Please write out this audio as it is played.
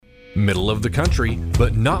Middle of the country,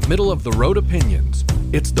 but not middle of the road opinions.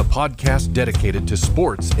 It's the podcast dedicated to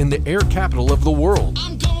sports in the air capital of the world.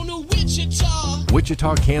 I'm going to Wichita.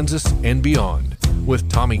 Wichita, Kansas, and beyond. With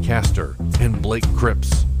Tommy Castor and Blake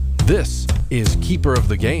Cripps. This is Keeper of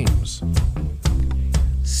the Games.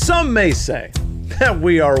 Some may say that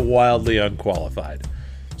we are wildly unqualified.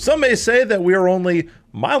 Some may say that we are only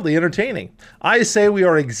mildly entertaining. I say we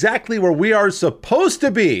are exactly where we are supposed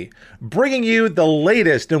to be, bringing you the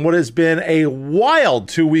latest in what has been a wild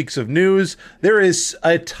 2 weeks of news. There is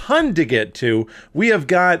a ton to get to. We have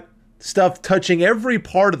got stuff touching every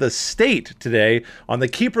part of the state today on the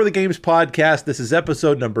Keeper of the Games podcast. This is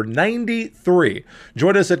episode number 93.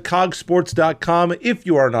 Join us at cogsports.com if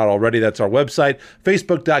you are not already. That's our website.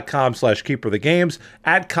 Facebook.com/Keeper of the Games,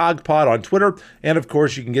 at CogPod on Twitter. And of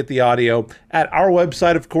course, you can get the audio at our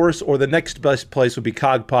website, of course, or the next best place would be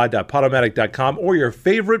cogpod.podomatic.com or your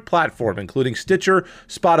favorite platform, including Stitcher,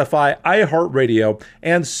 Spotify, iHeartRadio,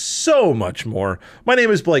 and so much more. My name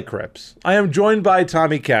is Blake Cripps. I am joined by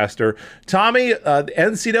Tommy Castor. Tommy, the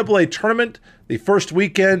NCAA tournament, the first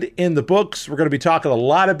weekend in the books. We're going to be talking a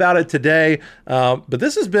lot about it today, but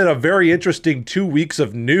this has been a very interesting 2 weeks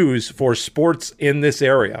of news for sports in this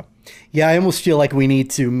area. Yeah, I almost feel like we need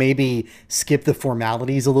to maybe skip the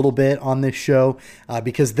formalities a little bit on this show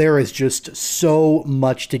because there is just so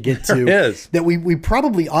much to get to that we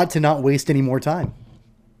probably ought to not waste any more time.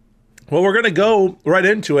 Well, we're going to go right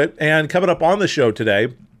into it, and coming up on the show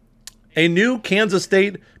today, a new Kansas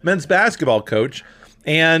State men's basketball coach,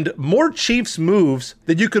 and more Chiefs moves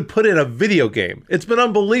that you could put in a video game. It's been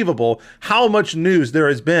unbelievable how much news there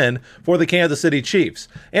has been for the Kansas City Chiefs.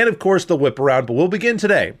 And of course, the whip around. But we'll begin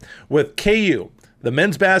today with KU, the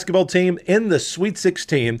men's basketball team in the Sweet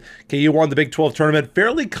 16. KU won the Big 12 tournament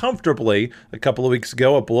fairly comfortably a couple of weeks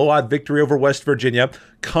ago, a blowout victory over West Virginia,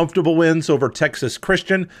 comfortable wins over Texas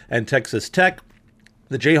Christian and Texas Tech.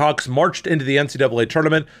 The Jayhawks marched into the NCAA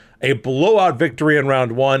tournament, a blowout victory in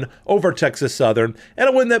round one over Texas Southern, and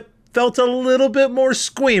a win that felt a little bit more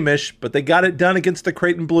squeamish, but they got it done against the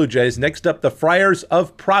Creighton Blue Jays. Next up, the Friars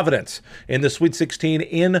of Providence in the Sweet 16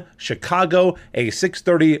 in Chicago, a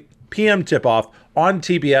 6:30 p.m. tip-off on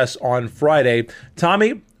TBS on Friday.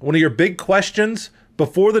 Tommy, one of your big questions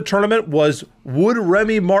before the tournament was, would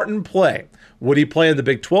Remy Martin play? Would he play in the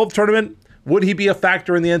Big 12 tournament? Would he be a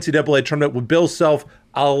factor in the NCAA tournament? Would Bill Self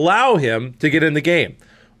allow him to get in the game?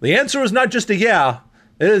 The answer is not just a yeah,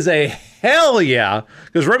 it is a hell yeah,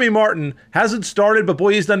 because Remy Martin hasn't started, but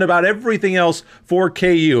boy, he's done about everything else for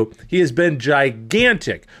KU. He has been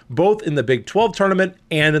gigantic, both in the Big 12 tournament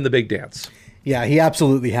and in the Big Dance. Yeah, he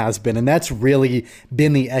absolutely has been, and that's really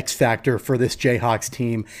been the X factor for this Jayhawks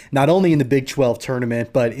team, not only in the Big 12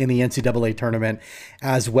 tournament, but in the NCAA tournament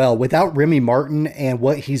as well. Without Remy Martin and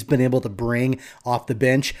what he's been able to bring off the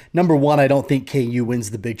bench, number one, I don't think KU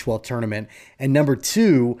wins the Big 12 tournament, and number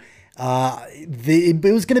two, it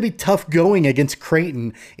was going to be tough going against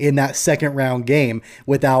Creighton in that second round game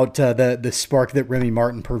without the spark that Remy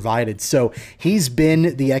Martin provided. So he's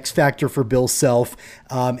been the X factor for Bill Self,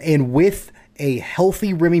 and with a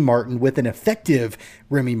healthy Remy Martin, with an effective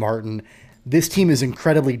Remy Martin, this team is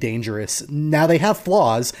incredibly dangerous. Now, they have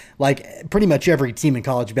flaws, like pretty much every team in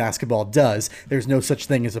college basketball does. There's no such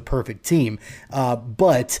thing as a perfect team.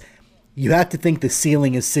 But you have to think the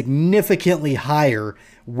ceiling is significantly higher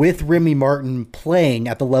with Remy Martin playing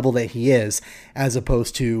at the level that he is, as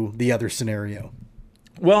opposed to the other scenario.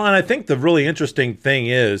 Well, and I think the really interesting thing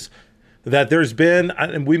is that there's been,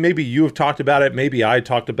 and maybe you have talked about it, maybe I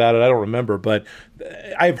talked about it, I don't remember, but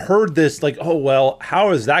I've heard this like, oh, well,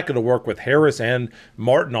 how is that going to work with Harris and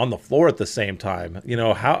Martin on the floor at the same time? You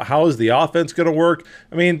know, how is the offense going to work?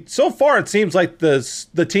 I mean, so far it seems like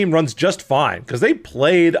the team runs just fine because they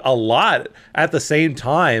played a lot at the same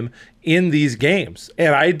time in these games.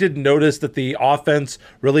 And I didn't notice that the offense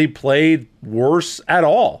really played worse at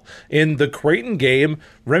all. In the Creighton game,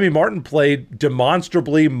 Remy Martin played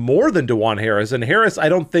demonstrably more than DeJuan Harris. And Harris, I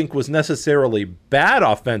don't think, was necessarily bad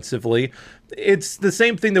offensively. It's the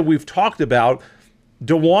same thing that we've talked about.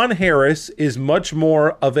 DeJuan Harris is much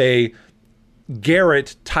more of a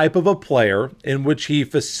Garrett type of a player in which he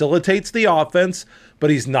facilitates the offense, but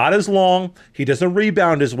he's not as long, he doesn't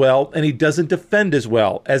rebound as well, and he doesn't defend as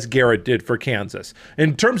well as Garrett did for Kansas.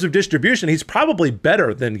 In terms of distribution, he's probably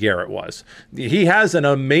better than Garrett was. He has an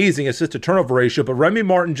amazing assist-to-turnover ratio, but Remy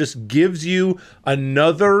Martin just gives you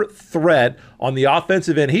another threat on the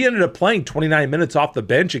offensive end. He ended up playing 29 minutes off the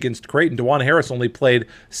bench against Creighton. DeJuan Harris only played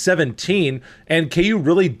 17, and KU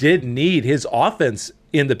really did need his offense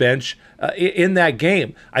in the bench in that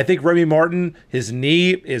game. I think Remy Martin, his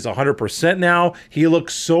knee is 100% now. He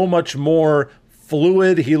looks so much more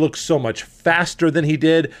fluid. He looks so much faster than he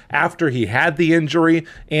did after he had the injury.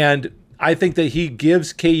 And I think that he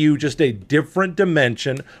gives KU just a different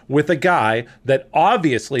dimension with a guy that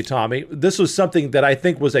obviously, Tommy, this was something that I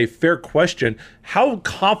think was a fair question. How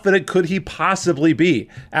confident could he possibly be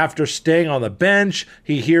after staying on the bench?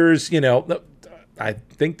 He hears, I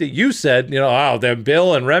think that you said, oh, then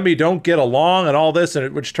Bill and Remy don't get along and all this,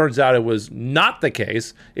 and which turns out it was not the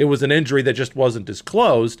case. It was an injury that just wasn't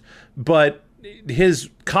disclosed. But his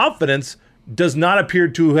confidence does not appear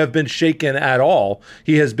to have been shaken at all.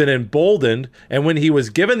 He has been emboldened, and when he was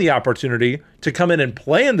given the opportunity to come in and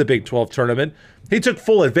play in the Big 12 tournament, he took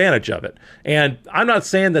full advantage of it. And I'm not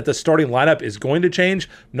saying that the starting lineup is going to change,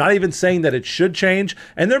 not even saying that it should change.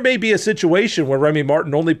 And there may be a situation where Remy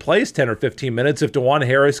Martin only plays 10 or 15 minutes if Dajuan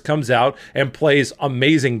Harris comes out and plays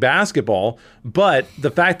amazing basketball. But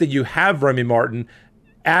the fact that you have Remy Martin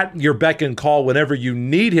at your beck and call whenever you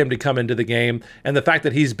need him to come into the game, and the fact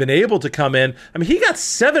that he's been able to come in. I mean, he got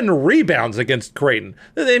 7 rebounds against Creighton.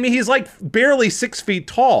 I mean, he's like barely 6 feet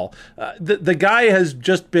tall. The guy has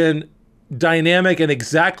just been dynamic and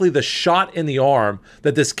exactly the shot in the arm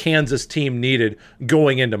that this Kansas team needed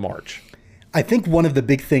going into March. I think one of the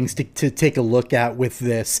big things to take a look at with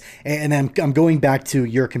this, and I'm going back to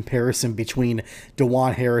your comparison between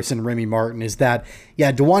Dajuan Harris and Remy Martin, is that,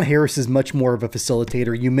 Dajuan Harris is much more of a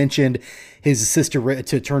facilitator. You mentioned his assist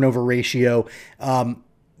to turnover ratio. Dajuan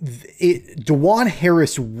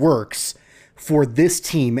Harris works for this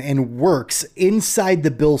team and works inside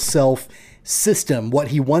the Bill Self system, what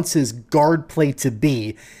he wants his guard play to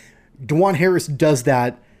be. Dajuan Harris does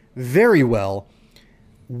that very well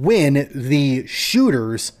when the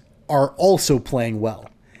shooters are also playing well.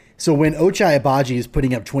 So when Ochai Agbaji is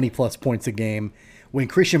putting up 20-plus points a game, when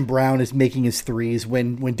Christian Brown is making his threes,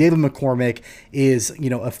 when David McCormick is,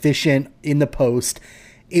 efficient in the post,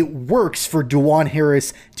 it works for Dajuan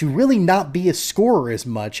Harris to really not be a scorer as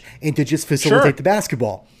much and to just facilitate the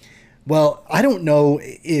basketball. Well, I don't know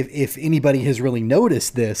if anybody has really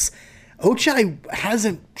noticed this. Ochai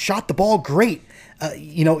hasn't shot the ball great.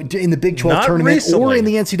 In the Big 12 tournament recently, or in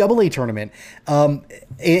the NCAA tournament.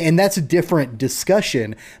 And that's a different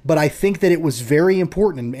discussion. But I think that it was very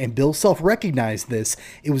important, and Bill Self recognized this.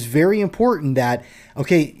 It was very important that,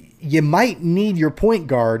 you might need your point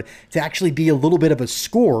guard to actually be a little bit of a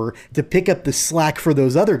scorer to pick up the slack for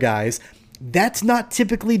those other guys. That's not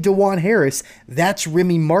typically Dajuan Harris. That's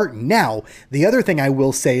Remy Martin. Now, the other thing I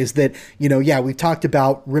will say is that, we've talked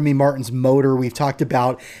about Remy Martin's motor. We've talked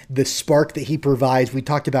about the spark that he provides. We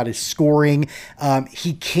talked about his scoring.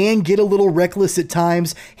 He can get a little reckless at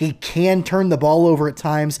times. He can turn the ball over at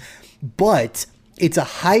times, but it's a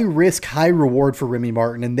high risk, high reward for Remy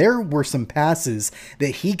Martin. And there were some passes that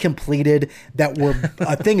he completed that were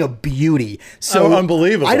a thing of beauty. So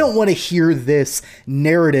unbelievable. I don't want to hear this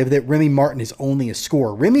narrative that Remy Martin is only a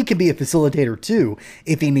scorer. Remy can be a facilitator too,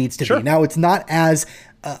 if he needs to be. Now, it's not as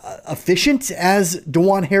efficient as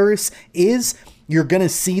Dajuan Harris is. You're going to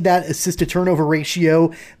see that assist to turnover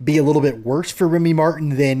ratio be a little bit worse for Remy Martin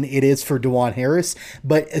than it is for Dajuan Harris.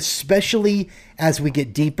 But especially as we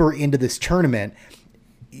get deeper into this tournament,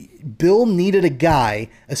 Bill needed a guy,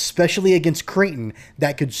 especially against Creighton,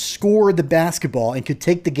 that could score the basketball and could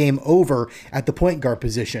take the game over at the point guard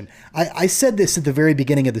position. I said this at the very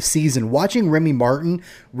beginning of the season. Watching Remy Martin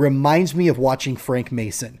reminds me of watching Frank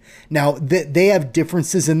Mason. Now, they have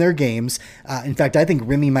differences in their games. In fact, I think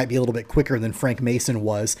Remy might be a little bit quicker than Frank Mason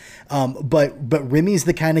was. But Remy's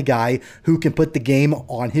the kind of guy who can put the game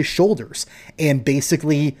on his shoulders and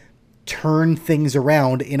basically turn things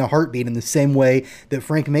around in a heartbeat in the same way that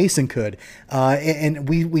Frank Mason could. And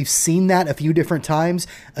we've seen that a few different times,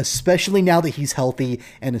 especially now that he's healthy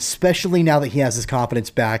and especially now that he has his confidence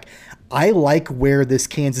back. I like where this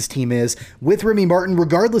Kansas team is with Remy Martin,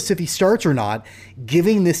 regardless if he starts or not,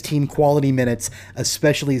 giving this team quality minutes,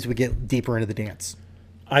 especially as we get deeper into the dance.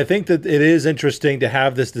 I think that it is interesting to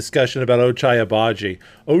have this discussion about Ochai Agbaji.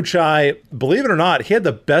 Ochai, believe it or not, he had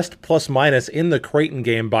the best plus minus in the Creighton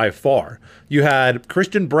game by far. You had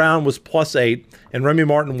Christian Brown was +8 and Remy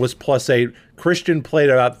Martin was +8. Christian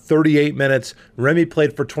played about 38 minutes. Remy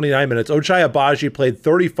played for 29 minutes. Ochai Agbaji played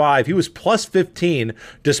 35. He was +15,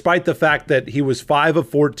 despite the fact that he was 5 of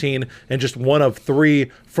 14 and just 1 of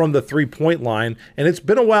 3 from the three-point line. And it's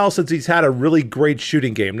been a while since he's had a really great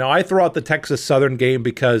shooting game. Now, I throw out the Texas Southern game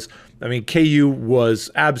because I mean, KU was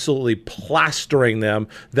absolutely plastering them.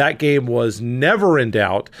 That game was never in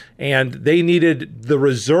doubt, and they needed the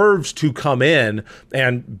reserves to come in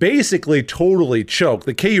and basically totally choke.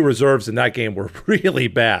 The KU reserves in that game were really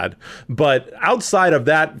bad, but outside of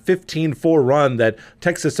that 15-4 run that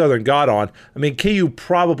Texas Southern got on, I mean, KU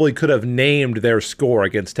probably could have named their score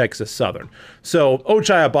against Texas Southern. So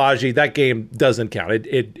Ochai Agbaji, that game doesn't count.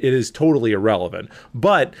 It is totally irrelevant.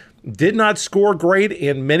 But did not score great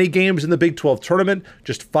in many games in the Big 12 tournament,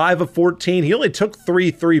 just 5 of 14. He only took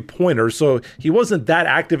 3 3-pointers, so he wasn't that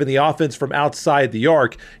active in the offense from outside the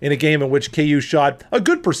arc in a game in which KU shot a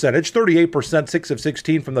good percentage, 38%, 6 of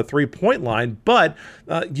 16 from the 3-point line. But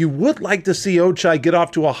you would like to see Ochai get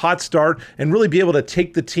off to a hot start and really be able to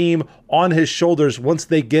take the team on his shoulders once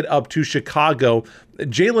they get up to Chicago.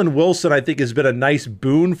 Jalen Wilson, I think, has been a nice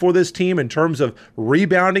boon for this team in terms of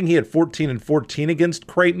rebounding. He had 14 and 14 against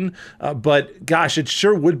Creighton. But, gosh, it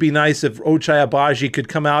sure would be nice if Ochai Agbaji could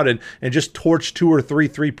come out and just torch 2 or 3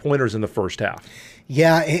 3-pointers in the first half.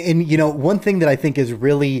 Yeah, and, one thing that I think is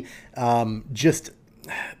really just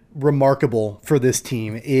remarkable for this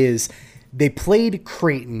team is they played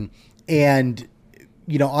Creighton, and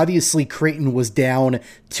obviously Creighton was down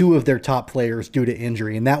 2 of their top players due to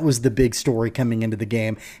injury, and that was the big story coming into the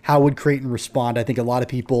game. How would Creighton respond? I think a lot of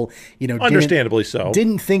people, understandably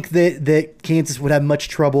didn't think that Kansas would have much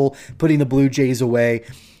trouble putting the Blue Jays away.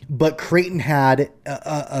 But Creighton had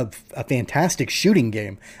a fantastic shooting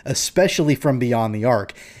game, especially from beyond the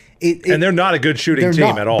arc. And they're not a good shooting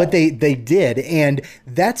team at all. But they did, and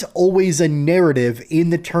that's always a narrative in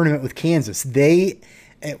the tournament with Kansas. They,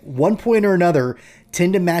 at one point or another,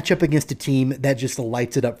 tend to match up against a team that just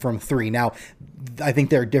lights it up from 3. Now, I think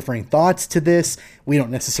there are differing thoughts to this. We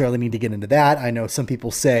don't necessarily need to get into that. I know some people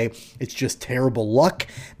say it's just terrible luck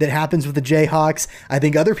that happens with the Jayhawks. I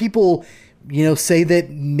think other people, say that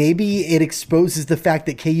maybe it exposes the fact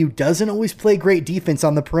that KU doesn't always play great defense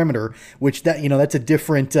on the perimeter, which that's a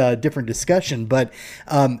different discussion. But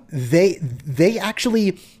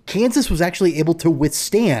Kansas was actually able to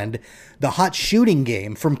withstand the hot shooting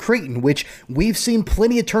game from Creighton, which we've seen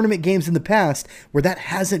plenty of tournament games in the past where that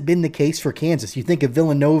hasn't been the case for Kansas. You think of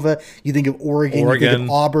Villanova, you think of Oregon. You think of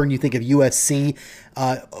Auburn, you think of USC.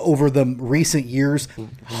 Over the recent years,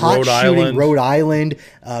 hot shooting Rhode Island,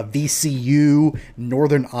 VCU,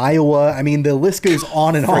 Northern Iowa. I mean, the list goes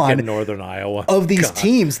on and on. Northern Iowa of these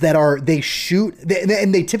teams that they shoot,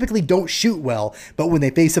 and they typically don't shoot well, but when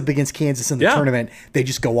they face up against Kansas in the tournament, they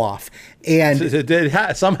just go off. And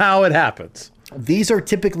somehow it happens. These are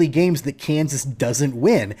typically games that Kansas doesn't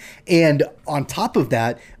win. And on top of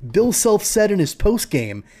that, Bill Self said in his post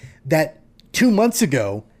game that 2 months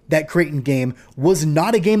ago, that Creighton game was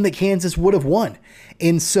not a game that Kansas would have won.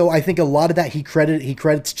 And so I think a lot of that he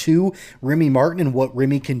credits to Remy Martin and what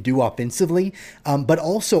Remy can do offensively. But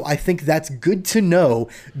also I think that's good to know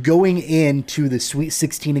going into the Sweet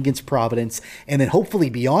 16 against Providence, and then hopefully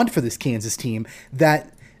beyond for this Kansas team,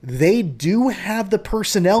 that they do have the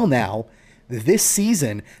personnel now this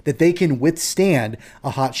season that they can withstand a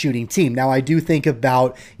hot shooting team. Now, I do think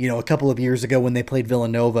about, a couple of years ago when they played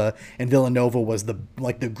Villanova, and Villanova was the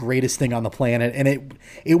greatest thing on the planet, and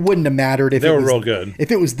it wouldn't have mattered if they were real good.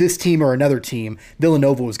 If it was this team or another team,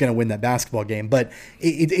 Villanova was going to win that basketball game. But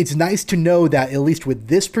it's nice to know that at least with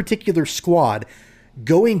this particular squad,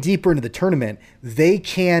 going deeper into the tournament, they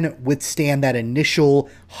can withstand that initial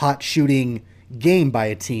hot shooting game by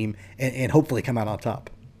a team and hopefully come out on top.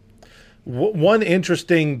 One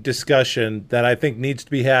interesting discussion that I think needs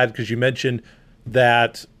to be had, because you mentioned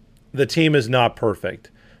that the team is not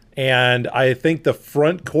perfect. And I think the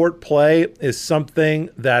front court play is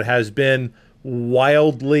something that has been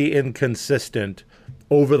wildly inconsistent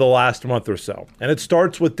over the last month or so. And it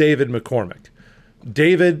starts with David McCormick.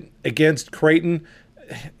 David against Creighton,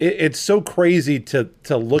 it's so crazy to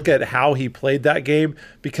look at how he played that game,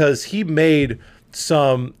 because he made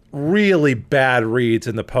some really bad reads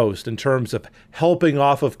in the post in terms of helping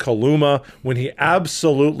off of Kaluma when he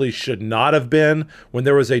absolutely should not have been, when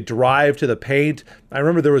there was a drive to the paint. I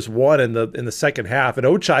remember there was one in the second half, and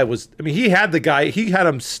Ochai he had the guy, he had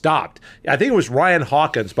him stopped. I think it was Ryan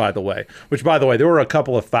Hawkins, by the way, there were a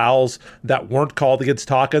couple of fouls that weren't called against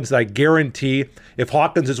Hawkins that I guarantee if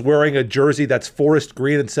Hawkins is wearing a jersey that's forest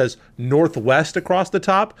green and says Northwest across the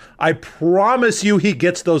top, I promise you he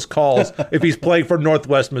gets those calls if he's playing for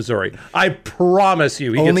Northwest Missouri. I promise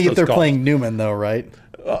you he gets those calls. Only if they're playing Newman, though, right?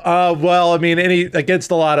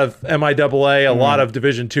 Against a lot of MIAA, a lot of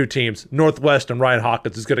Division II teams, Northwest and Ryan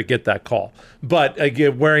Hawkins is going to get that call. But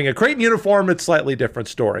again, wearing a Creighton uniform, it's a slightly different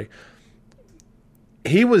story.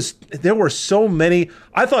 there were so many.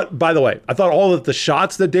 I thought all of the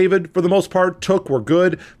shots that David, for the most part, took were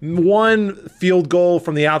good. One field goal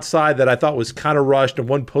from the outside that I thought was kind of rushed, and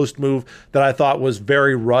one post move that I thought was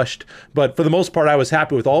very rushed. But for the most part, I was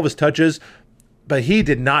happy with all of his touches. But he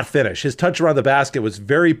did not finish. His touch around the basket was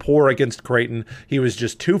very poor against Creighton. He was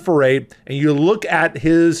just 2 for 8. And you look at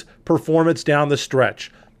his performance down the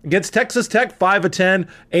stretch. Against Texas Tech, 5 of 10,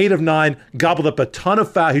 8 of 9, gobbled up a ton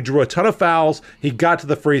of fouls. He drew a ton of fouls. He got to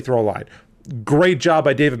the free throw line. Great job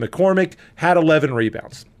by David McCormick, had 11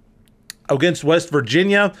 rebounds. Against West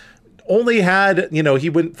Virginia, only had, he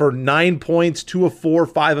went for 9 points, 2 of 4,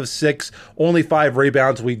 5 of 6, only 5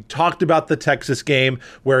 rebounds. We talked about the Texas game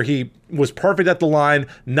where he was perfect at the line,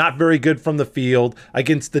 not very good from the field.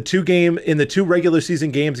 Against the 2 regular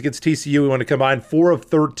season games against TCU, he went to combine 4 of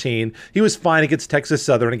 13. He was fine against Texas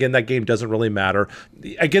Southern. Again, that game doesn't really matter.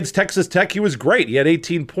 Against Texas Tech, he was great. He had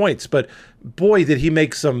 18 points, but boy, did he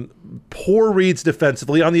make some poor reads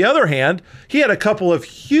defensively. On the other hand, he had a couple of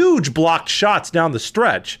huge blocked shots down the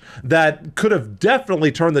stretch that could have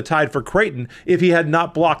definitely turned the tide for Creighton if he had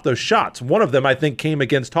not blocked those shots. One of them, I think, came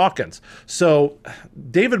against Hawkins. So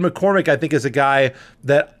David McCormick, I think, is a guy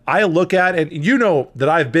that I look at, and you know that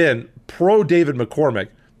I've been pro David McCormick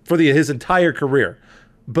for his entire career.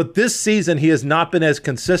 But this season, he has not been as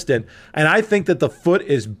consistent, and I think that the foot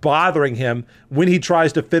is bothering him when he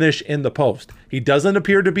tries to finish in the post. He doesn't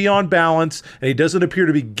appear to be on balance, and he doesn't appear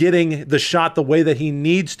to be getting the shot the way that he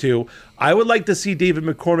needs to. I would like to see David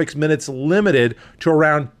McCormick's minutes limited to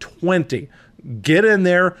around 20. Get in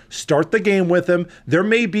there, start the game with him. There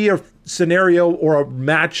may be a scenario or a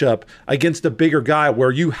matchup against a bigger guy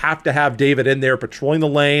where you have to have David in there patrolling the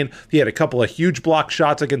lane. He had a couple of huge block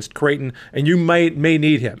shots against Creighton, and you may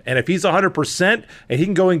need him. And if he's 100% and he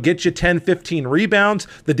can go and get you 10, 15 rebounds,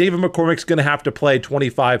 the David McCormick's going to have to play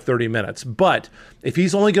 25, 30 minutes. But if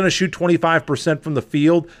he's only going to shoot 25% from the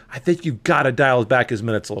field, I think you've got to dial back his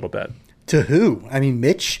minutes a little bit. To who? I mean,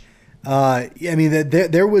 Mitch.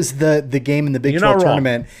 There was the game in the Big 12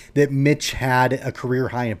 tournament that Mitch had a career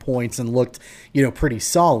high in points and looked, pretty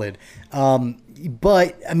solid.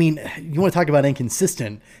 But I mean, you want to talk about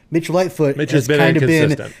inconsistent? Mitch Lightfoot has kind of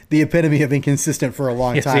been the epitome of inconsistent for a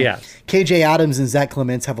long time. KJ Adams and Zach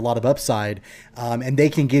Clements have a lot of upside, and they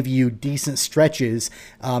can give you decent stretches.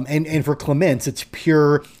 And for Clements, it's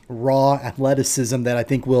pure raw athleticism that I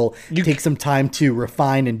think will take some time to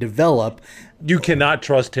refine and develop. You cannot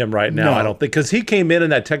trust him right now, no. I don't think, because he came in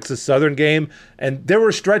that Texas Southern game, and there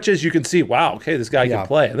were stretches you can see, wow, okay, this guy can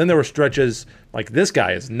play. And then there were stretches like this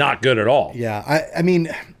guy is not good at all. Yeah, I mean,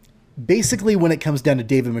 basically when it comes down to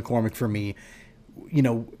David McCormick for me,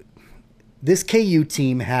 this KU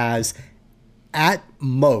team has at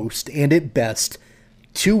most and at best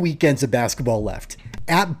 2 weekends of basketball left.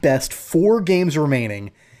 At best 4 games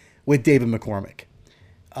remaining with David McCormick.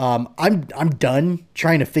 I'm done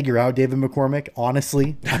trying to figure out David McCormick.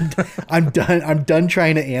 Honestly, I'm done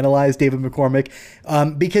trying to analyze David McCormick,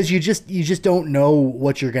 because you just don't know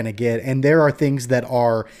what you're gonna get, and there are things that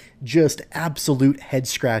are just absolute head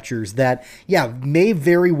scratchers that may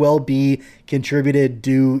very well be contributed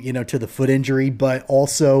due to the foot injury, but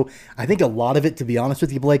also I think a lot of it, to be honest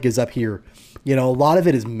with you, Blake, is up here. A lot of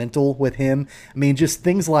it is mental with him. I mean, just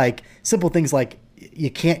simple things like you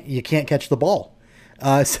can't catch the ball.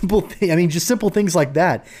 Simple things like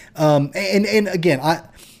that. And again,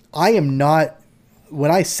 I am not, when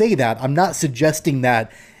I say that, I'm not suggesting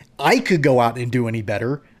that I could go out and do any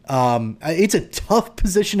better. It's a tough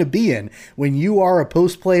position to be in. When you are a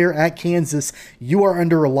post player at Kansas, you are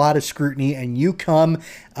under a lot of scrutiny, and you come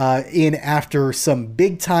in after some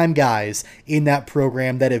big time guys in that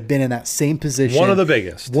program that have been in that same position. One of the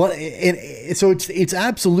biggest. So it's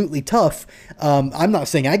absolutely tough. I'm not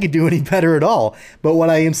saying I could do any better at all, but what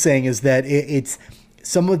I am saying is that it's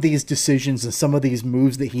some of these decisions and some of these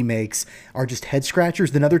moves that he makes are just head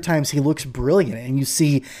scratchers. Then other times he looks brilliant, and you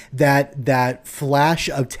see that flash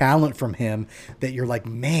of talent from him that you're like,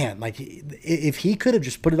 man, like if he could have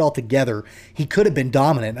just put it all together, he could have been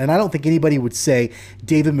dominant. And I don't think anybody would say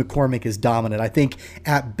David McCormick is dominant. I think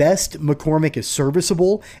at best McCormick is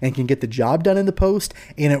serviceable and can get the job done in the post,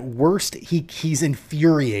 and at worst he's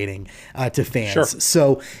infuriating to fans. Sure.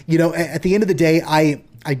 So, at the end of the day,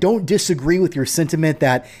 I don't disagree with your sentiment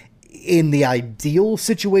that in the ideal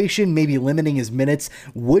situation, maybe limiting his minutes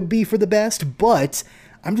would be for the best, but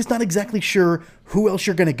I'm just not exactly sure who else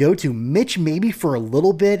you're going to go to. Mitch maybe for a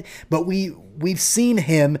little bit, but we've seen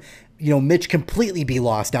him, Mitch completely be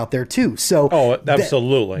lost out there too. So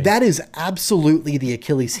absolutely. That is absolutely the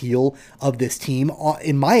Achilles heel of this team,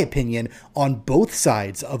 in my opinion, on both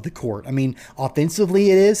sides of the court. I mean, offensively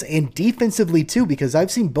it is, and defensively too, because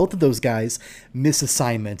I've seen both of those guys miss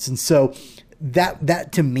assignments. And so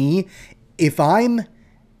that to me, if I'm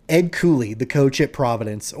Ed Cooley, the coach at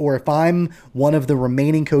Providence, or if I'm one of the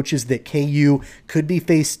remaining coaches that KU could be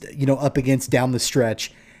faced, up against down the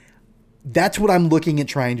stretch, that's what I'm looking at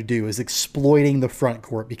trying to do, is exploiting the front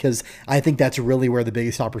court, because I think that's really where the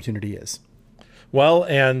biggest opportunity is. Well,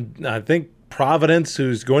 and I think Providence,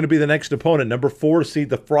 who's going to be the next opponent, number 4 seed,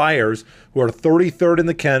 the Friars, who are 33rd in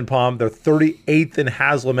the KenPom. They're 38th in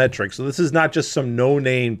Haslametric. So this is not just some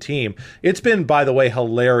no-name team. It's been, by the way,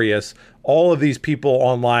 hilarious. All of these people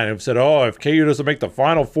online have said, oh, if KU doesn't make the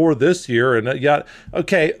Final Four this year, and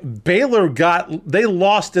okay, Baylor they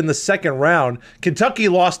lost in the second round. Kentucky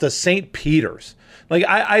lost to St. Peter's. Like,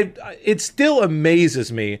 it still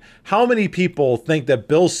amazes me how many people think that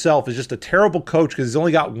Bill Self is just a terrible coach because he's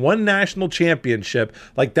only got one national championship.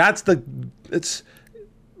 Like, let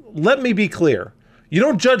me be clear. You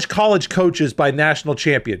don't judge college coaches by national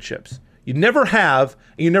championships. You never have,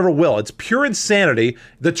 and you never will. It's pure insanity.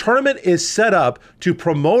 The tournament is set up to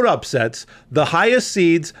promote upsets. The highest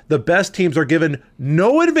seeds, the best teams, are given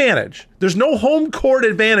no advantage. There's no home court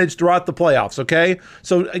advantage throughout the playoffs, okay?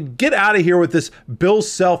 So get out of here with this Bill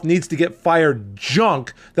Self needs to get fired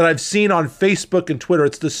junk that I've seen on Facebook and Twitter.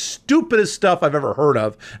 It's the stupidest stuff I've ever heard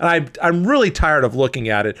of, and I'm really tired of looking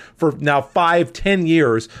at it for now 5-10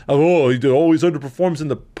 years of, he always underperforms in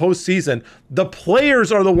the postseason. The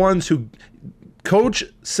players are the ones who Coach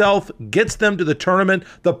Self gets them to the tournament.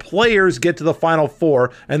 The players get to the Final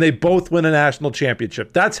Four, and they both win a national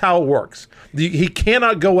championship. That's how it works. He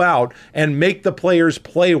cannot go out and make the players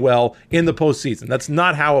play well in the postseason. That's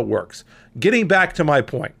not how it works. Getting back to my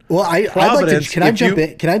point. Well, can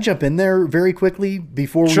I jump in there very quickly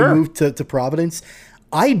before we move to Providence?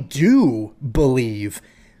 I do believe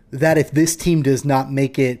that if this team does not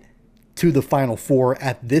make it to the Final Four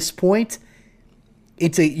at this point,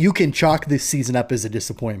 you can chalk this season up as a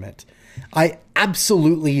disappointment. I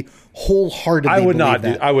absolutely wholeheartedly believe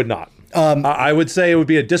that. I would not. I would say it would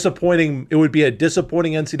be a disappointing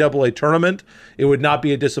NCAA tournament. It would not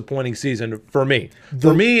be a disappointing season for me.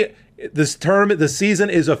 This tournament, the season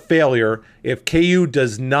is a failure if KU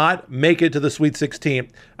does not make it to the Sweet 16.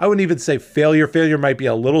 I wouldn't even say failure. Failure might be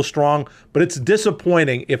a little strong, but it's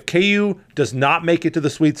disappointing if KU does not make it to the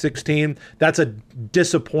Sweet 16. That's a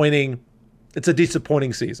disappointing. It's a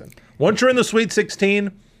disappointing season. Once you're in the Sweet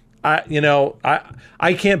 16,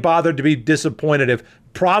 I can't bother to be disappointed if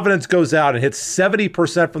Providence goes out and hits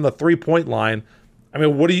 70% from the 3-point line. I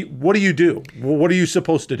mean, what do you do? What are you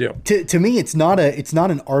supposed to do? To me, it's not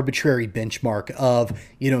an arbitrary benchmark of,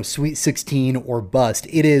 Sweet 16 or bust.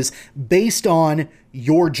 It is based on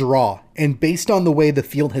your draw and based on the way the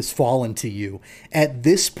field has fallen to you. At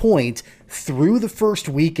this point, through the first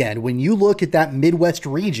weekend, when you look at that Midwest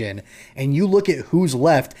region and you look at who's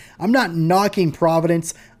left, I'm not knocking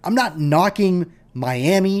Providence. I'm not knocking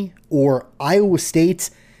Miami or Iowa State.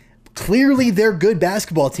 Clearly, they're good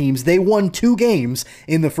basketball teams. They won 2 games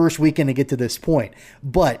in the first weekend to get to this point.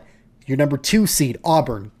 But your number 2 seed,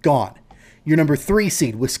 Auburn, gone. Your number 3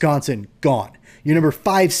 seed, Wisconsin, gone. Your number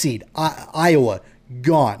 5 seed, Iowa,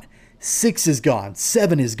 gone. 6 is gone.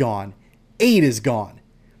 7 is gone. 8 is gone.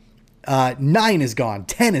 9 is gone.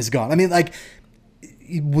 10 is gone. I mean, like,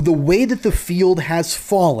 the way that the field has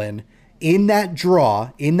fallen in that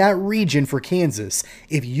draw, in that region for Kansas,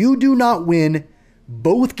 if you do not win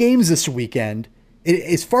both games this weekend,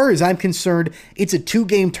 as far as I'm concerned, it's a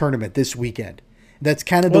 2-game tournament this weekend. That's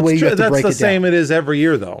kind of the way you have to break it down. That's the same it is every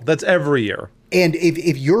year, though. That's every year. And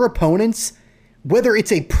if your opponents, whether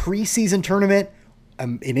it's a preseason tournament,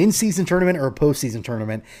 an in-season tournament, or a postseason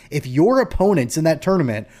tournament, if your opponents in that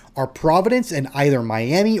tournament are Providence and either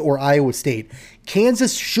Miami or Iowa State,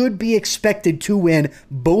 Kansas should be expected to win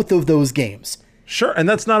both of those games. Sure, and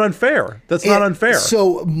that's not unfair. Not unfair.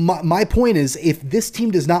 So my point is, if this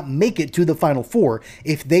team does not make it to the Final Four,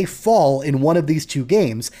 if they fall in one of these 2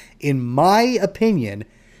 games, in my opinion,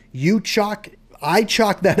 I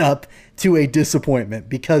chalk that up to a disappointment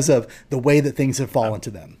because of the way that things have fallen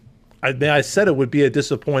to them. I said it would be a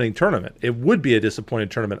disappointing tournament. It would be a disappointing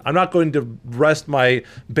tournament. I'm not going to base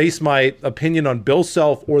my opinion on Bill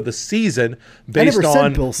Self or the season based on. I never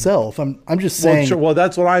said Bill Self. I'm just saying. Well,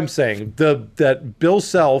 that's what I'm saying. That Bill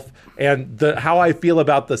Self and how I feel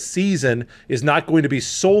about the season is not going to be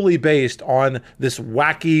solely based on this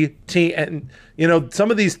wacky team. And some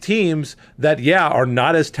of these teams that are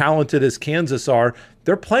not as talented as Kansas are.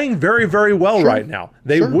 they're playing very, very well right now.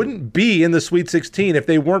 They wouldn't be in the Sweet 16 if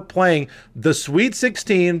they weren't playing. The Sweet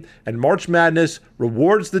 16 and March Madness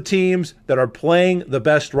rewards the teams that are playing the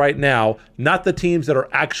best right now, not the teams that are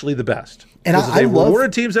actually the best. And if they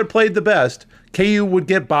rewarded teams that played the best, KU would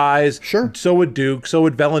get buys. Sure. So would Duke. So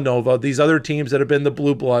would Villanova. These other teams that have been the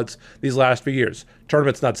Blue Bloods these last few years.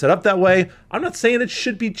 Tournament's not set up that way. I'm not saying it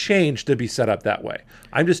should be changed to be set up that way.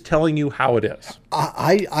 I'm just telling you how it is.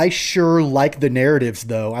 I sure like the narratives,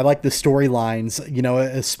 though. I like the storylines,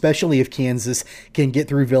 especially if Kansas can get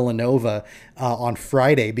through Villanova on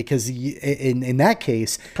Friday, because in that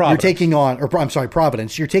case, Providence. You're taking on, or I'm sorry,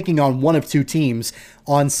 Providence. You're taking on one of two teams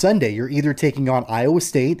on Sunday. You're either taking on Iowa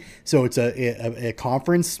State, so it's a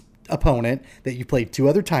conference opponent that you played 2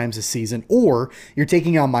 other times this season, or you're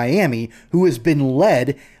taking on Miami, who has been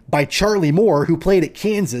led by Charlie Moore, who played at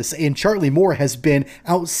Kansas, and Charlie Moore has been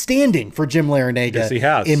outstanding for Jim Larrañaga Yes, he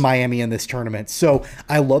has. in Miami in this tournament. So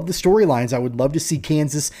I love the storylines. I would love to see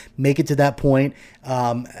Kansas make it to that point.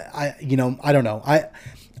 I don't know.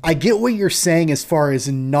 I get what you're saying as far as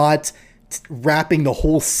not wrapping the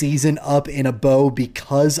whole season up in a bow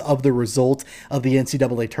because of the result of the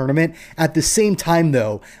NCAA tournament. At the same time,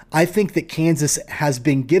 though, I think that Kansas has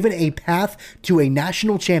been given a path to a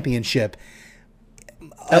national championship.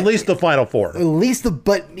 At least the Final Four.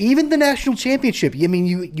 But even the national championship. I mean,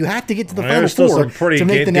 you have to get to the Final There's still Four some pretty to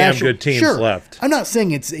make the damn national. good teams Sure, left. I'm not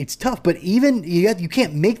saying it's tough, but even you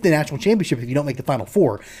can't make the national championship if you don't make the Final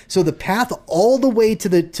Four. So the path all the way to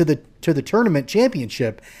the tournament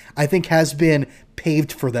championship, I think, has been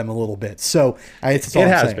paved for them a little bit. So it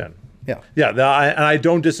has been. Yeah. And I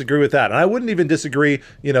don't disagree with that. And I wouldn't even disagree.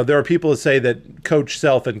 There are people that say that Coach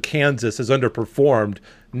Self in Kansas has underperformed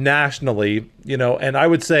nationally, and I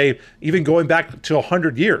would say even going back to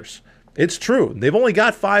 100 years, it's true. They've only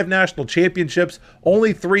got 5 national championships,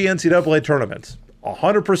 only 3 NCAA tournaments,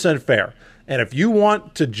 100% fair. And if you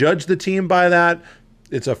want to judge the team by that,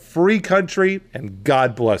 it's a free country, and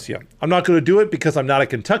God bless you. I'm not going to do it because I'm not a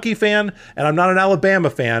Kentucky fan, and I'm not an Alabama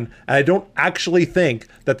fan, and I don't actually think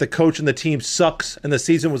that the coach and the team sucks and the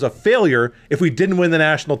season was a failure if we didn't win the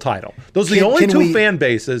national title. Those are the only 2 fan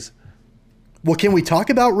bases. Well, can we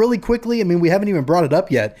talk about really quickly? I mean, we haven't even brought it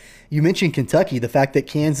up yet. You mentioned Kentucky, the fact that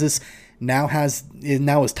Kansas now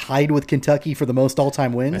is tied with Kentucky for the most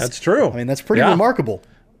all-time wins. That's true. I mean, that's pretty remarkable.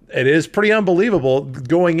 It is pretty unbelievable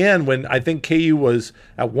going in when I think KU was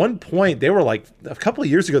at one point, they were like a couple of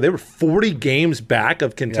years ago, they were 40 games back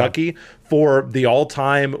of Kentucky for the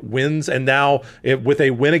all-time wins. And now with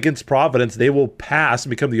a win against Providence, they will pass and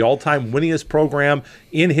become the all-time winningest program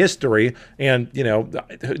in history. And,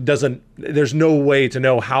 there's no way to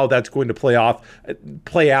know how that's going to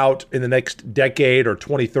play out in the next decade or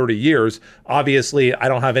 20, 30 years. Obviously, I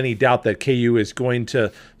don't have any doubt that KU is going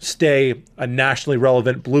to stay a nationally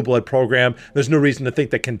relevant blue blood program. There's no reason to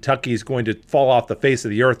think that Kentucky is going to fall off the face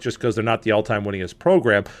of the earth just because they're not the all-time winningest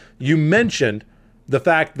program. You mentioned the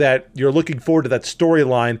fact that you're looking forward to that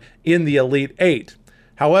storyline in the Elite Eight.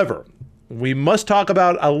 However, we must talk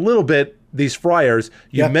about a little bit these Friars.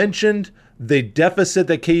 You mentioned the deficit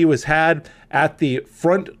that KU has had at the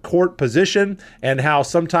front court position and how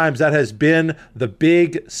sometimes that has been the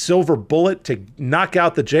big silver bullet to knock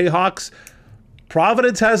out the Jayhawks.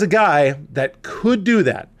 Providence has a guy that could do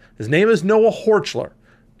that. His name is Noah Horchler.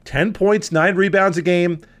 10 points, 9 rebounds a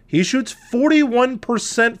game. He shoots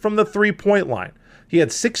 41% from the three-point line. He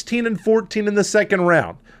had 16 and 14 in the second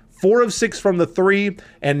round, 4 of 6 from the 3,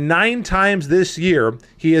 and 9 times this year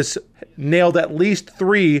he has nailed at least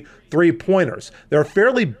 3 3-pointers. They're a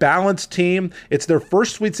fairly balanced team. It's their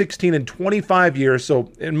first Sweet 16 in 25 years, so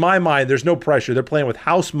in my mind, there's no pressure. They're playing with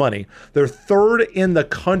house money. They're 3rd in the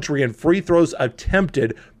country in free throws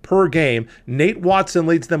attempted per game. Nate Watson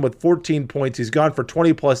leads them with 14 points. He's gone for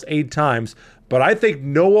 20 plus 8 times. But I think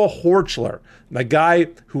Noah Horchler, the guy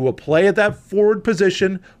who will play at that forward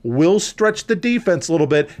position, will stretch the defense a little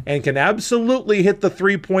bit and can absolutely hit the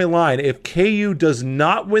three-point line. If KU does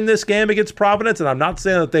not win this game against Providence, and I'm not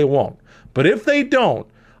saying that they won't, but if they don't,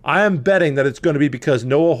 I am betting that it's going to be because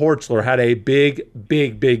Noah Horchler had a big,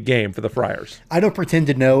 big, big game for the Friars. I don't pretend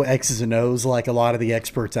to know X's and O's like a lot of the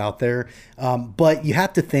experts out there, but you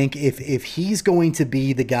have to think if he's going to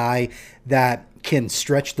be the guy that can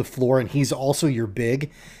stretch the floor and he's also your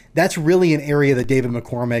big, that's really an area that David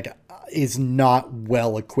McCormick is not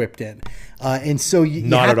well equipped in. And so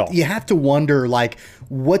you have to wonder, like,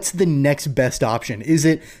 what's the next best option? Is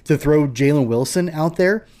it to throw Jalen Wilson out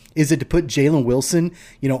there? Is it to put Jalen Wilson,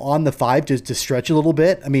 on the 5 to stretch a little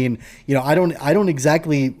bit? I mean, I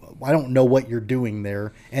don't know what you're doing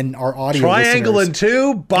there. And our audio triangle listeners, and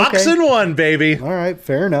 2, box and 1, baby. All right,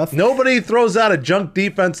 fair enough. Nobody throws out a junk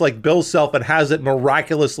defense like Bill Self and has it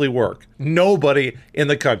miraculously work. Nobody in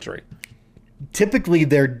the country. Typically,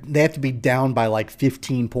 they have to be down by like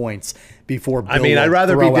 15 points before Bill I'd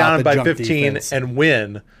rather be down by 15 defense. and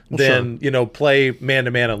win than play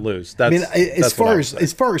man-to-man and lose. As far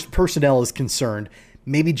as personnel is concerned,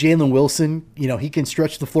 maybe Jalen Wilson, he can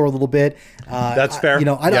stretch the floor a little bit. That's fair.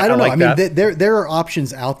 I don't know. There are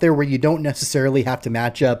options out there where you don't necessarily have to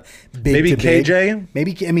match up big maybe to KJ?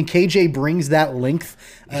 big. KJ brings that length.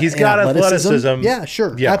 He's got athleticism. Yeah,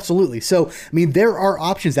 sure. Yeah. Absolutely. So, there are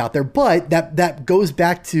options out there, but that goes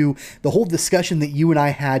back to the whole discussion that you and I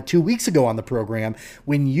had 2 weeks ago on the program.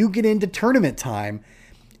 When you get into tournament time,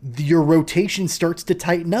 your rotation starts to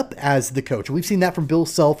tighten up as the coach. We've seen that from Bill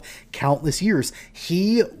Self countless years.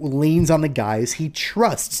 He leans on the guys he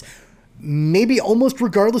trusts, maybe almost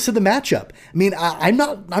regardless of the matchup. I'm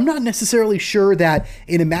not necessarily sure that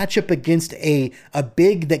in a matchup against a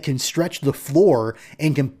big that can stretch the floor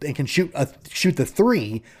and can shoot the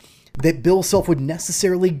 3, that Bill Self would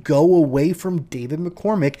necessarily go away from David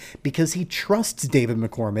McCormick because he trusts David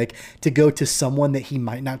McCormick to go to someone that he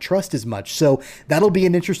might not trust as much. So that'll be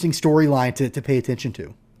an interesting storyline to pay attention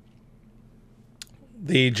to.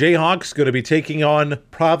 The Jayhawks going to be taking on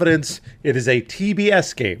Providence. It is a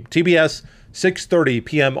TBS game. TBS 6:30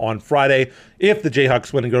 p.m. on Friday. If the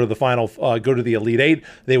Jayhawks win and go to the final, go to the Elite 8,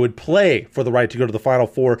 they would play for the right to go to the Final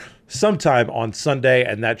Four sometime on Sunday,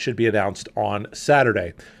 and that should be announced on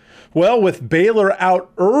Saturday. Well, with Baylor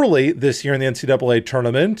out early this year in the NCAA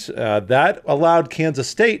tournament, that allowed Kansas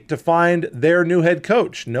State to find their new head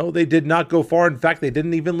coach. No, they did not go far. In fact, they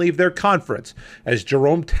didn't even leave their conference, as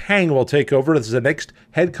Jerome Tang will take over. This is the next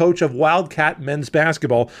head coach of Wildcat men's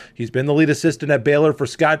basketball. He's been the lead assistant at Baylor for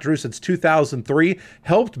Scott Drew since 2003,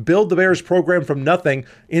 helped build the Bears program from nothing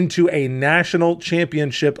into a national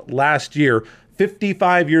championship last year.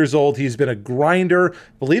 55 years old. He's been a grinder. I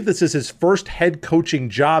believe this is his first head coaching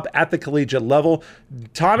job at the collegiate level.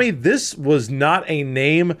 Tommy, this was not a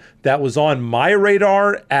name that was on my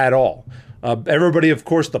radar at all. Everybody, of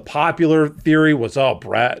course, the popular theory was,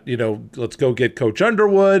 Brett, let's go get Coach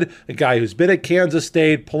Underwood, a guy who's been at Kansas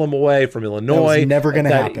State, pull him away from Illinois. That was never going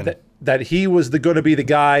to happen. That he was going to be the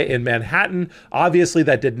guy in Manhattan. Obviously,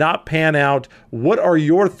 that did not pan out. What are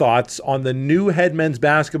your thoughts on the new head men's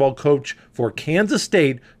basketball coach for Kansas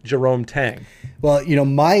State, Jerome Tang? Well,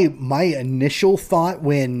 my initial thought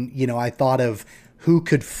when, I thought of who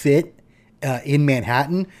could fit in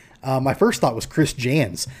Manhattan, my first thought was Chris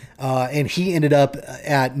Jans, and he ended up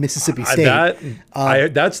at Mississippi State.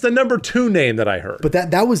 That's the number 2 name that I heard. But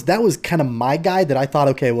that was kind of my guy that I thought,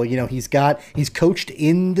 okay, well, he's coached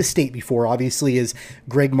in the state before, obviously, as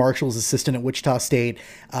Greg Marshall's assistant at Wichita State,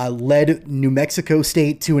 led New Mexico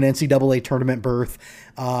State to an NCAA tournament berth.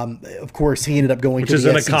 Of course, he ended up going to the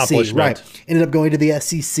SEC. Which is an accomplishment. Right. Ended up going to the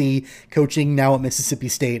SEC, coaching now at Mississippi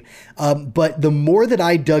State. But the more that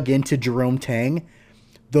I dug into Jerome Tang,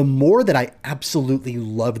 the more that I absolutely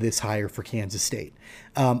love this hire for Kansas State.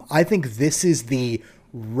 I think this is the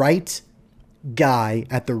right guy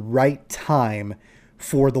at the right time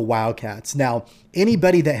for the Wildcats. Now,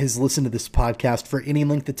 anybody that has listened to this podcast for any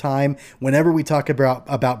length of time, whenever we talk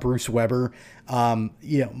about Bruce Weber,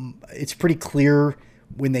 it's pretty clear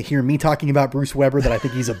when they hear me talking about Bruce Weber that I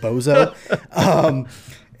think he's a bozo.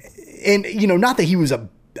 And, not that he was a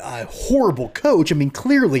horrible coach.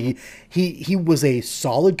 Clearly he was a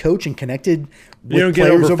solid coach and connected with you don't get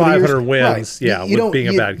players over 500 Right. wins, with being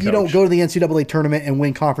a bad coach. You don't go to the NCAA tournament and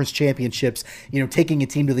win conference championships, taking a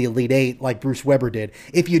team to the Elite 8 like Bruce Weber did,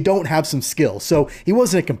 if you don't have some skill. So he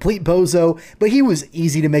wasn't a complete bozo, but he was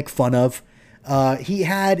easy to make fun of.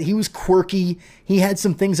 He was quirky. He had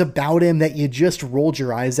some things about him that you just rolled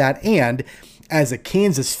your eyes at, and as a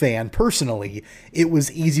Kansas fan, personally, it was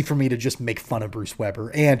easy for me to just make fun of Bruce Weber.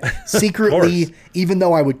 And secretly, even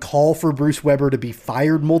though I would call for Bruce Weber to be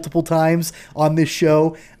fired multiple times on this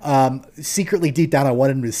show, secretly deep down I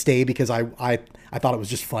wanted him to stay because I thought it was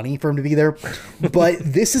just funny for him to be there. But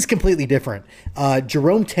this is completely different.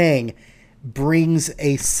 Jerome Tang brings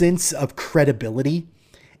a sense of credibility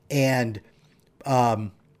and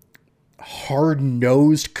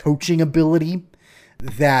hard-nosed coaching ability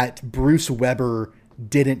that Bruce Weber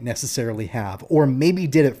didn't necessarily have, or maybe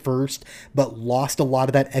did at first, but lost a lot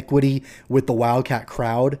of that equity with the Wildcat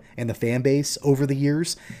crowd and the fan base over the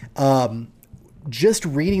years. just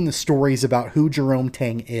reading the stories about who Jerome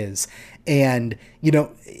Tang is, and,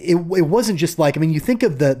 it wasn't just like, you think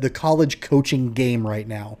of the college coaching game right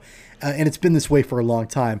now, and it's been this way for a long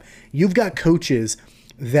time. You've got coaches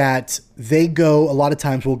that a lot of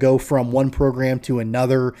times will go from one program to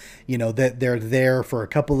another, that they're there for a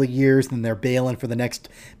couple of years, then they're bailing for the next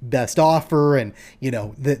best offer. And,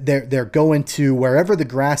 they're going to wherever the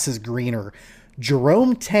grass is greener.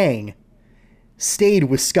 Jerome Tang stayed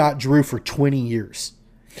with Scott Drew for 20 years.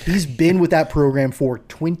 He's been with that program for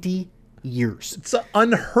 20 years. It's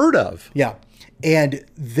unheard of. Yeah. And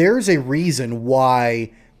there's a reason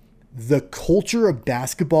why the culture of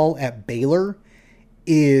basketball at Baylor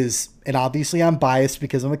is, and obviously I'm biased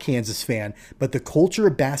because I'm a Kansas fan, but the culture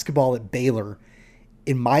of basketball at Baylor,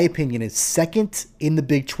 in my opinion, is second in the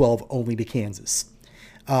Big 12 only to Kansas.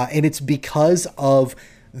 And it's because of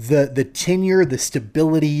the tenure, the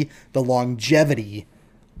stability, the longevity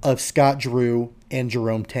of Scott Drew and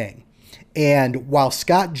Jerome Tang. And while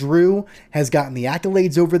Scott Drew has gotten the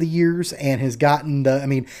accolades over the years and has gotten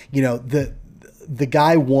the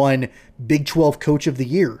guy won Big 12 Coach of the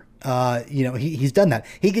Year. He's done that.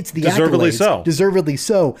 He gets the accolades. Deservedly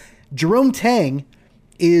so. Jerome Tang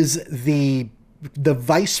is the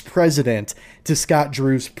vice president to Scott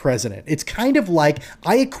Drew's president. It's kind of like,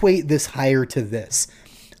 I equate this hire to this.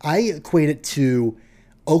 I equate it to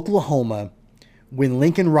Oklahoma when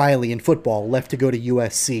Lincoln Riley in football left to go to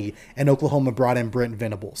USC and Oklahoma brought in Brent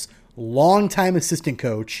Venables, longtime assistant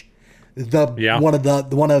coach, one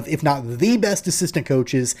of if not the best assistant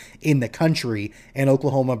coaches in the country, and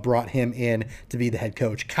Oklahoma brought him in to be the head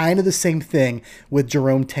coach. Kind of the same thing with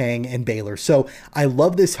Jerome Tang and Baylor. So I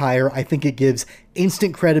love this hire. I think it gives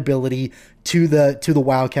instant credibility to the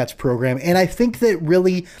Wildcats program, and I think that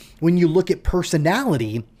really, when you look at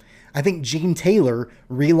personality, I think Gene Taylor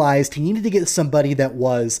realized he needed to get somebody that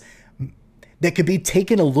could be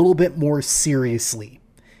taken a little bit more seriously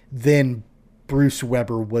than Bruce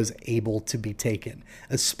Weber was able to be taken,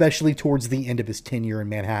 especially towards the end of his tenure in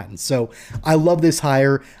Manhattan. So I love this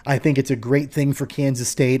hire. I think it's a great thing for Kansas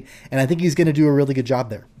State, and I think he's going to do a really good job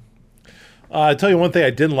there. I'll tell you one thing I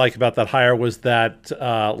didn't like about that hire was that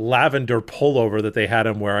lavender pullover that they had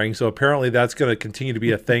him wearing. So apparently that's going to continue to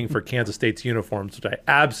be a thing for Kansas State's uniforms, which I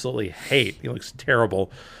absolutely hate. He looks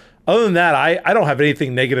terrible. Other than that, I don't have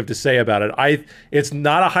anything negative to say about it. It's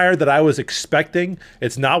not a hire that I was expecting.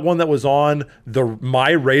 It's not one that was on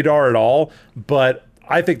my radar at all. But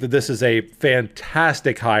I think that this is a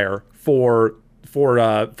fantastic hire for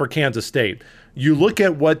Kansas State. You look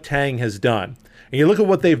at what Tang has done, and you look at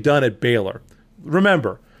what they've done at Baylor.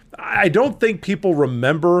 Remember, I don't think people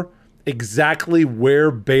remember exactly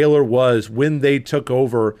where Baylor was when they took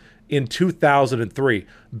over in 2003.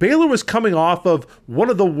 Baylor was coming off of one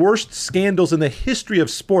of the worst scandals in the history of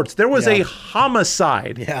sports. There was a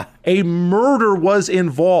homicide. Yeah. A murder was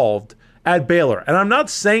involved at Baylor. And I'm not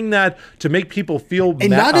saying that to make people feel And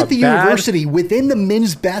not at the university, within the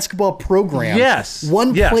men's basketball program. Yes.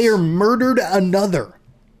 One player murdered another.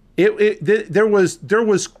 There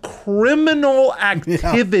was criminal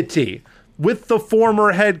activity with the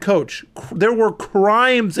former head coach. There were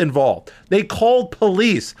crimes involved. They called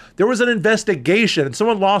police. There was an investigation, and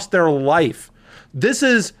someone lost their life.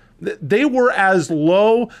 They were as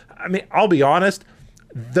low. I mean, I'll be honest.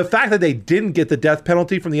 The fact that they didn't get the death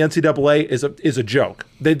penalty from the NCAA is a joke.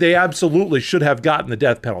 They absolutely should have gotten the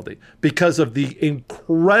death penalty because of the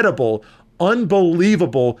incredible,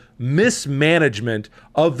 unbelievable mismanagement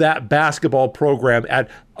of that basketball program at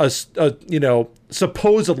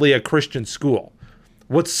supposedly a Christian school.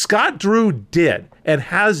 What Scott Drew did and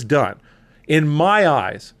has done, in my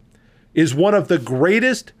eyes, is one of the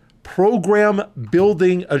greatest program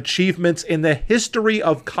building achievements in the history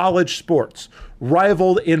of college sports,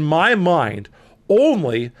 rivaled in my mind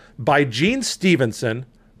only by Gene Stevenson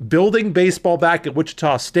building baseball back at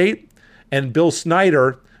Wichita State and Bill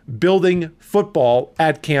Snyder building football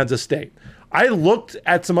at Kansas State. I looked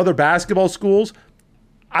at some other basketball schools.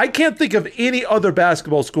 I can't think of any other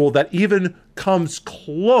basketball school that even comes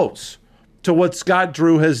close to what Scott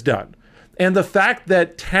Drew has done. And the fact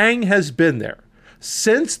that Tang has been there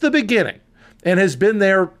since the beginning and has been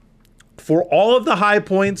there for all of the high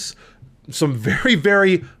points, some very,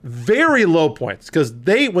 very, very low points, because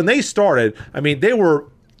when they started, I mean, they were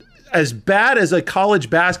as bad as a college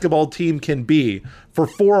basketball team can be for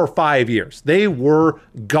 4 or 5 years. They were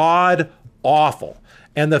god awful.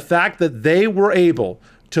 And the fact that they were able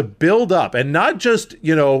to build up and not just,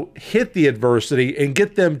 hit the adversity and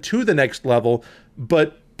get them to the next level,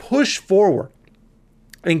 but push forward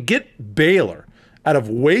and get Baylor out of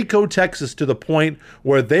Waco, Texas, to the point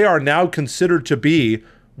where they are now considered to be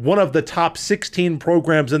one of the top 16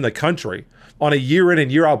 programs in the country on a year in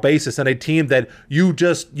and year out basis, and a team that you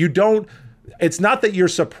don't. It's not that you're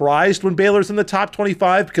surprised when Baylor's in the top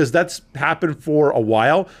 25, because that's happened for a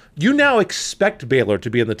while. You now expect Baylor to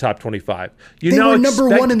be in the top 25. They were number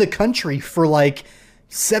one in the country for like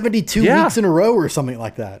 72 weeks in a row or something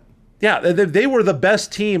like that. Yeah, they were the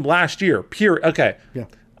best team last year. Okay. Yeah.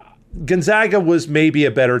 Gonzaga was maybe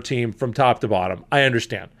a better team from top to bottom. I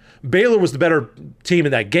understand. Baylor was the better team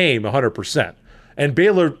in that game, 100%. And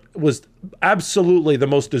Baylor was absolutely the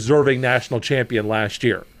most deserving national champion last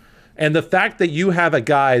year. And the fact that you have a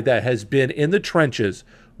guy that has been in the trenches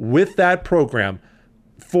with that program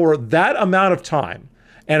for that amount of time,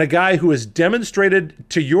 and a guy who has demonstrated,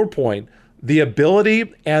 to your point, the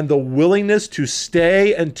ability and the willingness to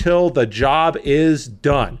stay until the job is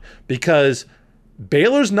done. Because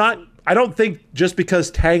Baylor's not, I don't think just because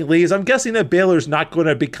Tang leaves, I'm guessing that Baylor's not going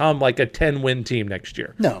to become like a 10-win team next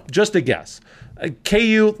year. No. Just a guess.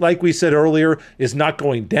 KU, like we said earlier, is not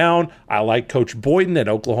going down. I like Coach Boynton at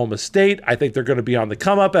Oklahoma State. I think they're going to be on the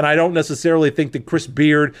come up, and I don't necessarily think that Chris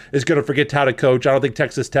Beard is going to forget how to coach. I don't think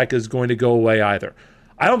Texas Tech is going to go away either.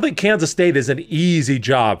 I don't think Kansas State is an easy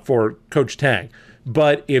job for Coach Tang.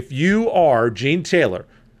 But if you are Gene Taylor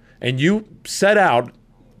and you set out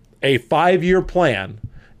a 5-year plan,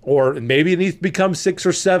 or maybe it needs to become 6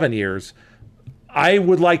 or 7 years, I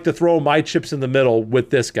would like to throw my chips in the middle with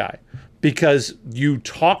this guy. Because you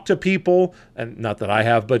talk to people, and not that I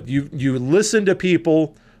have, but you listen to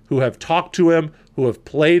people who have talked to him, who have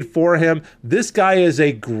played for him. This guy is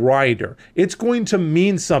a grinder. It's going to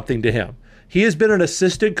mean something to him. He has been an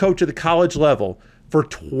assistant coach at the college level for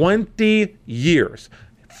 20 years.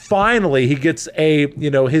 Finally, he gets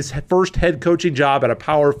his first head coaching job at a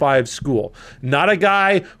Power 5 school. Not a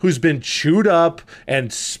guy who's been chewed up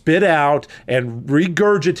and spit out and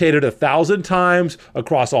regurgitated 1,000 times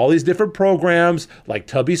across all these different programs like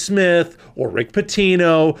Tubby Smith or Rick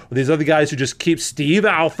Pitino, or these other guys who just keep Steve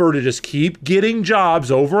Alford to just keep getting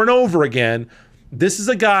jobs over and over again. This is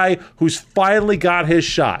a guy who's finally got his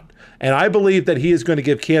shot. And I believe that he is going to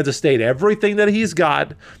give Kansas State everything that he's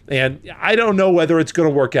got. And I don't know whether it's going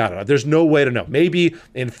to work out or not. There's no way to know. Maybe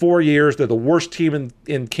in 4 years, they're the worst team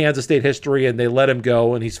in Kansas State history and they let him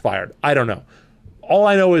go and he's fired. I don't know. All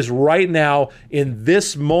I know is right now, in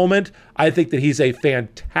this moment, I think that he's a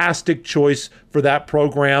fantastic choice for that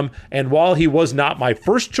program. And while he was not my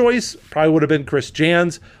first choice, probably would have been Chris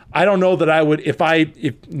Jans, I don't know that I would, if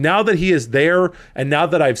now that he is there and now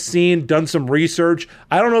that I've done some research,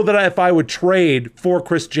 I don't know that if I would trade for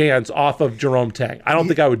Chris Jans off of Jerome Tang. I don't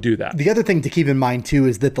think I would do that. The other thing to keep in mind, too,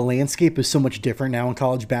 is that the landscape is so much different now in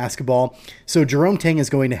college basketball. So Jerome Tang is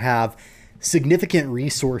going to have significant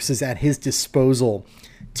resources at his disposal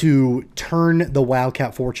to turn the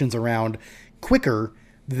Wildcat fortunes around quicker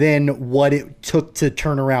than what it took to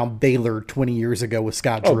turn around Baylor 20 years ago with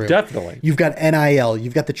Scott Drew. Oh, definitely. You've got NIL,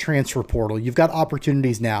 you've got the transfer portal, you've got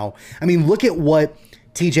opportunities now. I mean, look at what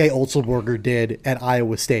TJ Otzelberger did at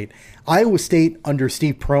Iowa State. Iowa State under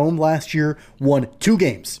Steve Prohm last year won 2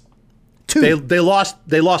 games. 2. They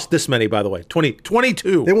lost this many, by the way.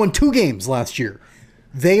 22. They won 2 games last year.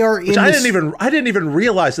 They are in I didn't even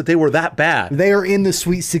realize that they were that bad. They are in the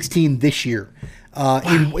Sweet 16 this year.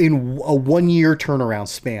 In a 1-year turnaround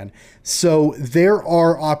span. So there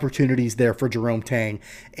are opportunities there for Jerome Tang.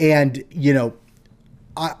 And, you know,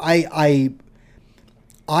 I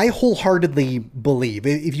wholeheartedly believe,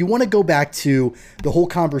 if you want to go back to the whole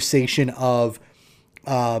conversation of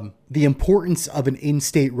the importance of an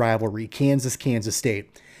in-state rivalry, Kansas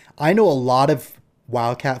State, I know a lot of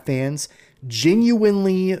Wildcat fans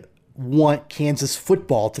genuinely want Kansas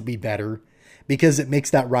football to be better because it makes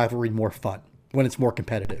that rivalry more fun when it's more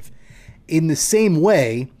competitive. In the same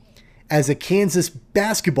way, as a Kansas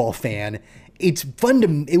basketball fan, it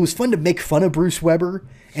was fun to make fun of Bruce Weber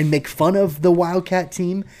and make fun of the Wildcat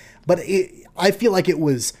team, but I feel like it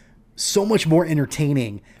was so much more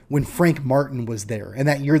entertaining when Frank Martin was there and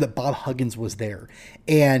that year that Bob Huggins was there,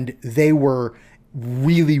 and they were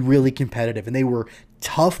really, really competitive, and they were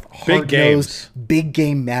tough, hard-nosed, big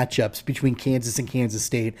game matchups between Kansas and Kansas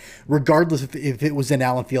State, regardless if it was in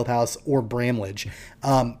Allen Fieldhouse or Bramlage.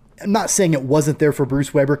 I'm not saying it wasn't there for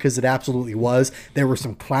Bruce Weber, because it absolutely was. There were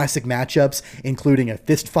some classic matchups, including a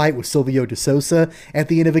fist fight with Silvio De Sousa at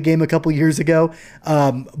the end of a game a couple years ago.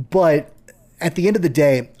 But at the end of the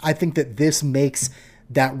day, I think that this makes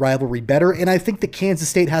that rivalry better, and I think that Kansas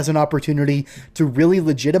State has an opportunity to really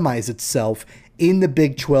legitimize itself in the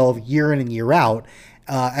Big 12 year in and year out,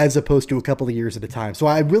 as opposed to a couple of years at a time. So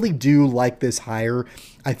I really do like this hire.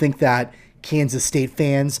 I think that Kansas State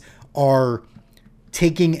fans are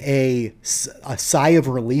taking a sigh of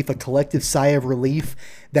relief, a collective sigh of relief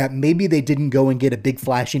that maybe they didn't go and get a big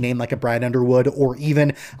flashy name like a Brad Underwood, or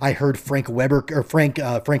even I heard Frank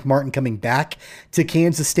Martin coming back to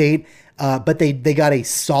Kansas State. But they got a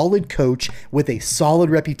solid coach with a solid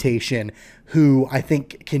reputation who I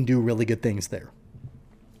think can do really good things there.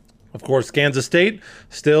 Of course, Kansas State,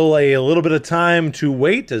 still a little bit of time to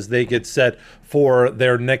wait as they get set for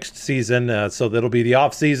their next season. So that'll be the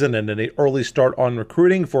offseason and an early start on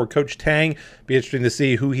recruiting for Coach Tang. Be interesting to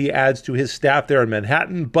see who he adds to his staff there in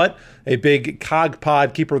Manhattan. But a big cog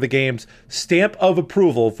pod, keeper of the game's stamp of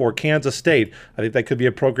approval for Kansas State. I think that could be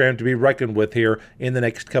a program to be reckoned with here in the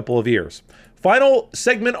next couple of years. Final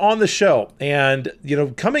segment on the show. And,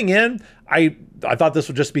 coming in, I thought this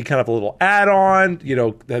would just be kind of a little add-on,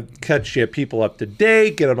 that catch people up to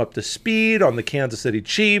date, get them up to speed on the Kansas City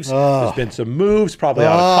Chiefs. There's been some moves, probably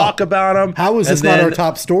ought to talk about them. How is this not our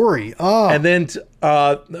top story? And then,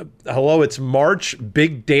 hello, it's March,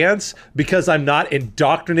 big dance, because I'm not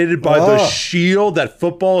indoctrinated by the shield that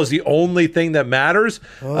football is the only thing that matters.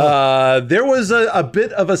 There was a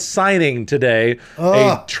bit of a signing today,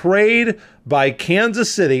 a trade by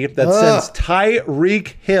Kansas City that sends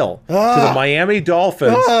Tyreek Hill to the Miami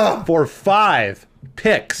Dolphins for 5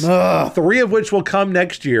 picks, 3 of which will come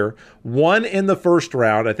next year, 1 in the first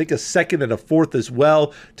round, I think a second and a fourth as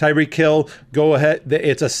well. Tyreek Hill, go ahead.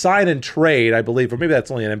 It's a sign and trade, I believe, or maybe that's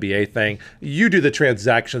only an NBA thing. You do the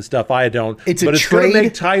transaction stuff, I don't. It's a trade.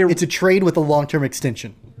 It's a trade with a long-term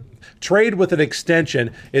extension. Trade with an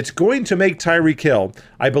extension. It's going to make Tyreek Hill,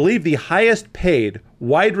 I believe, the highest paid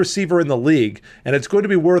wide receiver in the league, and it's going to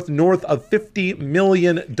be worth north of $50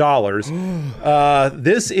 million.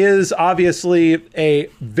 This is obviously a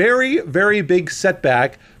very, very big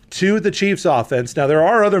setback to the Chiefs offense. Now, there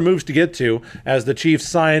are other moves to get to, as the Chiefs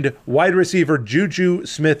signed wide receiver Juju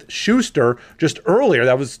Smith-Schuster just earlier.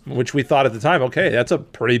 That was, which we thought at the time, okay, that's a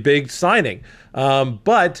pretty big signing.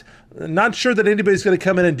 But not sure that anybody's going to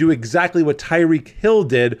come in and do exactly what Tyreek Hill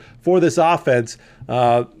did for this offense.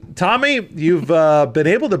 Tommy, you've been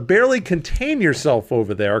able to barely contain yourself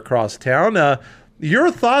over there across town.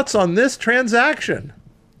 Your thoughts on this transaction?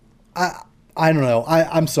 I don't know.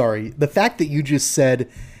 I'm sorry. The fact that you just said,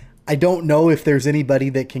 I don't know if there's anybody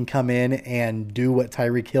that can come in and do what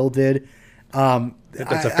Tyreek Hill did.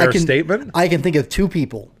 That's a fair statement. I can think of 2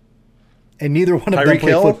 people, and neither one of them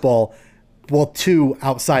play football. Well, 2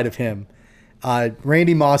 outside of him.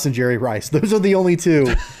 Randy Moss and Jerry Rice. Those are the only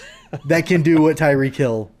 2 that can do what Tyreek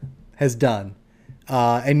Hill has done.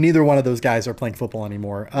 And neither one of those guys are playing football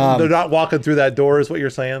anymore. They're not walking through that door is what you're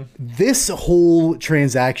saying? This whole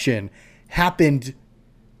transaction happened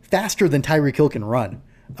faster than Tyreek Hill can run.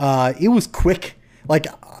 It was quick. Like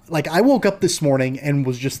I woke up this morning and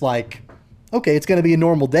was just like, okay, it's going to be a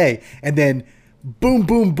normal day. And then boom,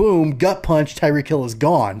 boom, boom, gut punch, Tyreek Hill is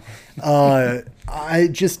gone.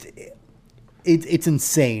 It's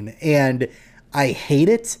insane. And I hate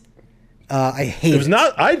it. I hate it. Was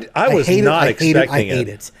not, I was not expecting it. I hate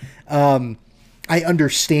it. I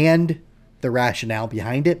understand the rationale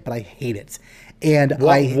behind it, but I hate it. And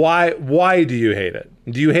why do you hate it?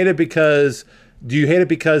 Do you hate it because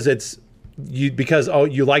it's you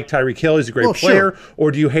like Tyreek Hill, he's a great player, sure. Or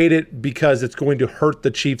do you hate it because it's going to hurt the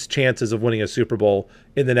Chiefs' chances of winning a Super Bowl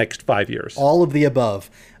in the next 5 years? All of the above.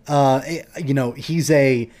 He's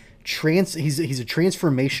a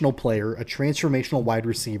transformational player, a transformational wide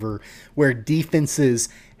receiver, where defenses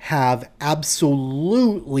have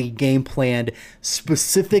absolutely game planned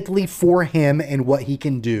specifically for him and what he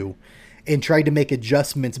can do, and tried to make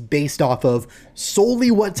adjustments based off of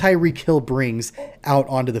solely what Tyreek Hill brings out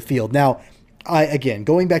onto the field. Now, again,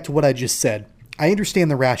 going back to what I just said, I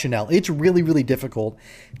understand the rationale. It's really, really difficult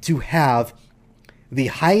to have the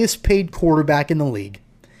highest paid quarterback in the league,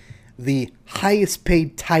 the highest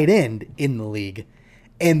paid tight end in the league,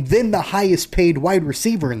 and then the highest paid wide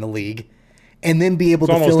receiver in the league, and then be able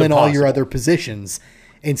to fill in all your other positions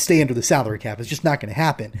and stay under the salary cap. It's just not going to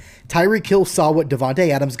happen. Tyreek Hill saw what Davante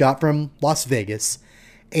Adams got from Las Vegas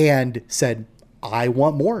and said, I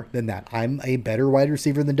want more than that. I'm a better wide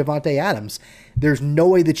receiver than Davante Adams. There's no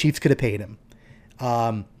way the Chiefs could have paid him.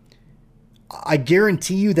 I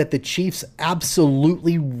guarantee you that the Chiefs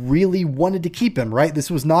absolutely really wanted to keep him, right?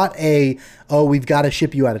 This was not we've got to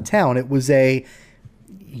ship you out of town. It was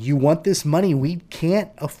you want this money, we can't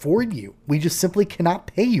afford you. We just simply cannot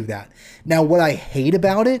pay you that. Now, what I hate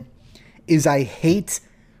about it is I hate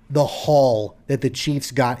the haul that the Chiefs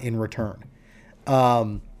got in return. They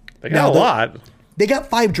got a lot. They got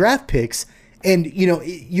 5 draft picks, and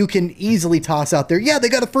you can easily toss out there, yeah, they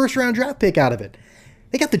got a first-round draft pick out of it.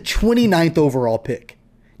 They got the 29th overall pick.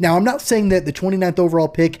 Now, I'm not saying that the 29th overall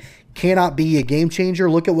pick cannot be a game changer.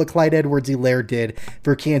 Look at what Clyde Edwards-Helaire did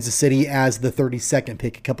for Kansas City as the 32nd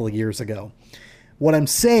pick a couple of years ago. What I'm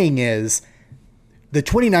saying is the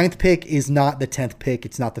 29th pick is not the 10th pick.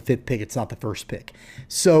 It's not the 5th pick. It's not the first pick.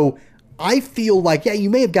 So I feel like, yeah, you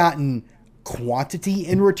may have gotten quantity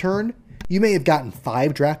in return. You may have gotten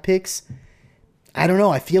 5 draft picks. I don't know.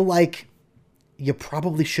 I feel like you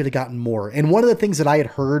probably should have gotten more. And one of the things that I had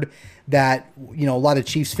heard that, a lot of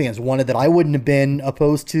Chiefs fans wanted that I wouldn't have been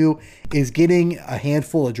opposed to is getting a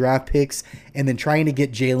handful of draft picks and then trying to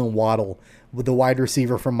get Jalen Waddle, with the wide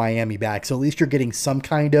receiver from Miami, back. So at least you're getting some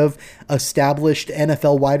kind of established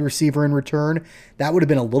NFL wide receiver in return. That would have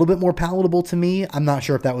been a little bit more palatable to me. I'm not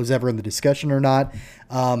sure if that was ever in the discussion or not.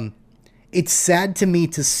 It's sad to me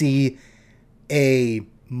to see a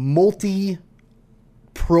multi-time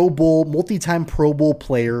Pro Bowl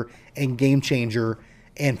player and game changer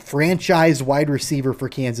and franchise wide receiver for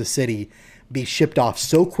Kansas City be shipped off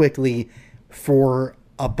so quickly for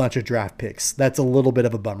a bunch of draft picks. That's a little bit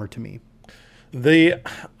of a bummer to me. When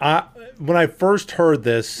I first heard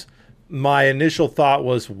this, my initial thought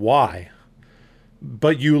was, why?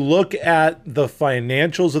 But you look at the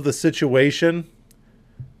financials of the situation,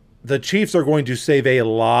 the Chiefs are going to save a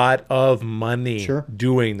lot of money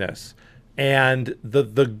doing this. And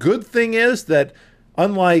the good thing is that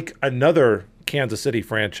unlike another Kansas City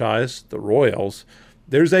franchise, the Royals,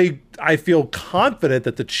 I feel confident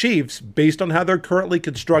that the Chiefs, based on how they're currently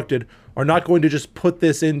constructed, are not going to just put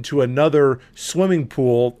this into another swimming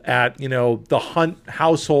pool at, the Hunt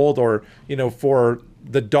household or, for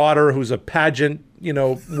the daughter who's a pageant,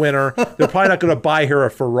 winner. They're probably not going to buy her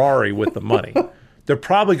a Ferrari with the money. They're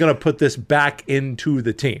probably going to put this back into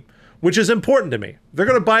the team, which is important to me. If they're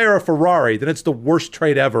going to buy her a Ferrari, then it's the worst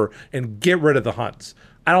trade ever and get rid of the Hunts.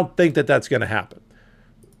 I don't think that that's going to happen.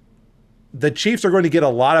 The Chiefs are going to get a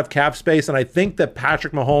lot of cap space, and I think that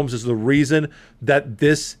Patrick Mahomes is the reason that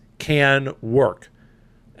this can work.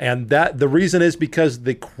 And that the reason is because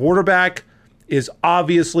the quarterback is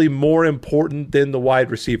obviously more important than the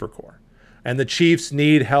wide receiver core. And the Chiefs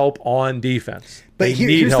need help on defense. But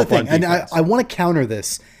here's the thing, and I want to counter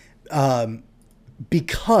this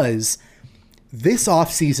because this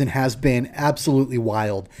offseason has been absolutely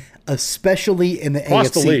wild, especially in the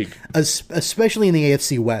Across AFC, the league. Especially in the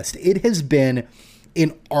AFC West. It has been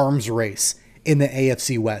an arms race in the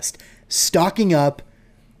AFC West, stocking up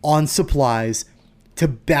on supplies to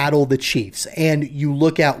battle the Chiefs. And you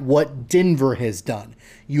look at what Denver has done.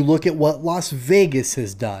 You look at what Las Vegas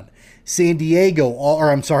has done.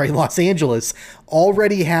 Los Angeles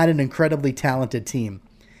already had an incredibly talented team.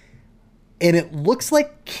 And it looks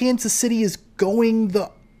like Kansas City is going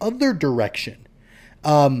the other direction.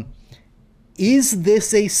 Is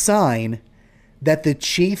this a sign that the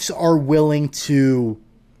Chiefs are willing to,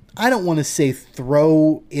 I don't want to say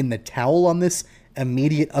throw in the towel on this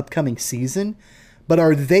immediate upcoming season, but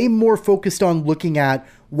are they more focused on looking at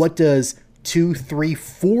what does 2, 3,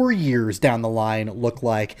 4 years down the line look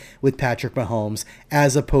like with Patrick Mahomes,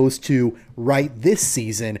 as opposed to right this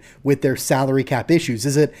season with their salary cap issues?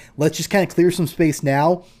 Is it, let's just kind of clear some space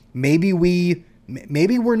now? Maybe we're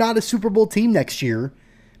not a Super Bowl team next year,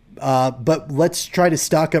 but let's try to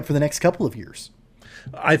stock up for the next couple of years.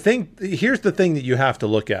 I think here's the thing that you have to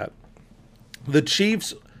look at. The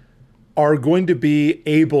Chiefs are going to be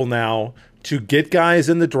able now to get guys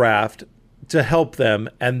in the draft to help them,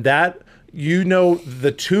 and that,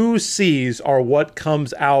 the 2 C's are what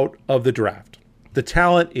comes out of the draft. The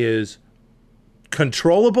talent is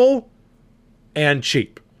controllable and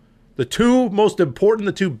cheap. The 2 most important,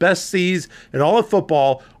 the 2 best C's in all of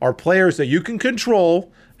football are players that you can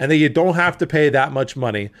control and that you don't have to pay that much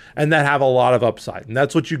money and that have a lot of upside. And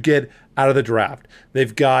that's what you get out of the draft.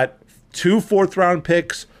 They've got 2 4th-round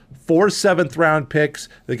picks, 4 7th-round picks.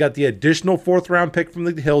 They got the additional 4th-round pick from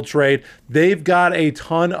the Hill trade. They've got a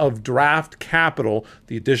ton of draft capital,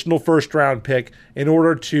 the additional 1st-round pick, in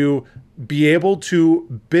order to be able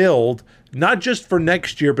to build, not just for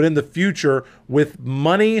next year, but in the future, with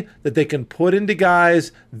money that they can put into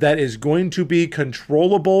guys that is going to be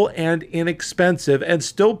controllable and inexpensive and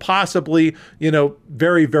still possibly,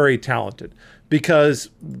 very, very talented. Because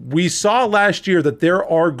we saw last year that there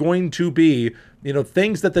are going to be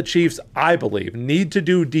things that the Chiefs, I believe, need to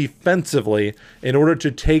do defensively in order to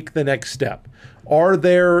take the next step. Are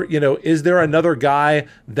there, is there another guy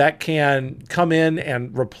that can come in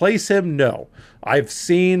and replace him? No. I've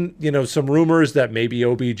seen, some rumors that maybe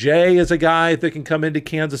OBJ is a guy that can come into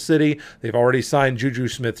Kansas City. They've already signed Juju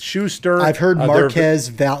Smith-Schuster. I've heard Marquez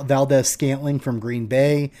Valdez-Scantling from Green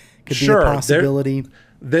Bay could be a possibility.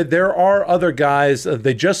 there are other guys.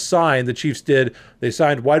 They just signed, the Chiefs did. They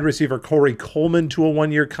signed wide receiver Corey Coleman to a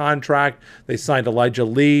 1-year contract. They signed Elijah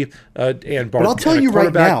Lee and But I'll tell you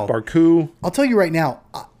right now, Barku. I'll tell you right now,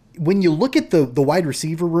 when you look at the wide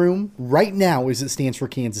receiver room right now as it stands for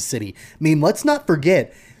Kansas City, I mean, let's not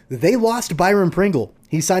forget, they lost Byron Pringle.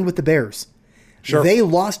 He signed with the Bears. Sure. They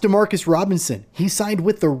lost Demarcus Robinson. He signed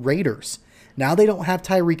with the Raiders. Now they don't have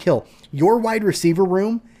Tyreek Hill. Your wide receiver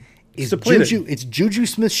room is Juju. It's Juju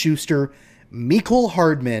Smith-Schuster, Mecole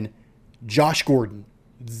Hardman, Josh Gordon.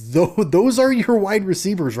 Those are your wide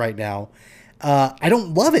receivers right now. I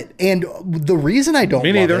don't love it. And the reason I don't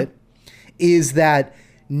love it is that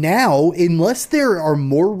now, unless there are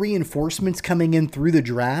more reinforcements coming in through the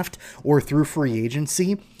draft or through free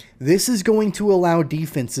agency, this is going to allow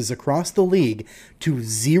defenses across the league to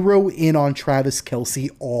zero in on Travis Kelce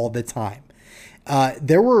all the time.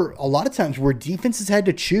 There were a lot of times where defenses had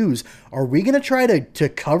to choose, are we going to try to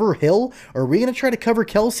cover Hill or are we going to try to cover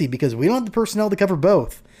Kelce because we don't have the personnel to cover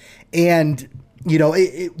both? And, you know,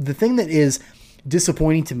 the thing that is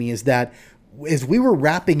disappointing to me is that as we were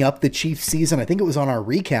wrapping up the Chiefs season, I think it was on our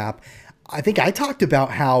recap, I think I talked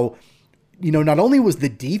about how, you know, not only was the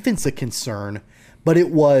defense a concern, but it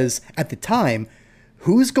was, at the time,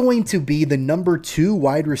 who's going to be the number 2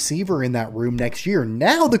 wide receiver in that room next year?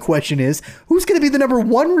 Now the question is, who's going to be the number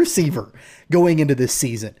 1 receiver going into this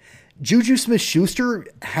season? Juju Smith-Schuster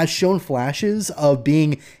has shown flashes of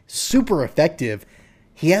being super effective.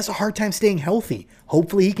 He has a hard time staying healthy.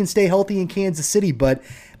 Hopefully he can stay healthy in Kansas City, but,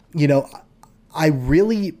 you know, I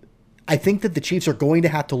think that the Chiefs are going to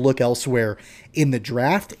have to look elsewhere in the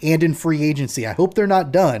draft and in free agency. I hope they're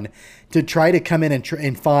not done to try to come in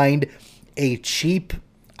and find a cheap,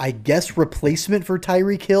 I guess, replacement for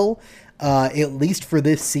Tyreek Hill, at least for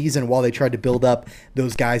this season while they try to build up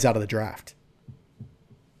those guys out of the draft.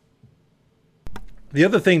 The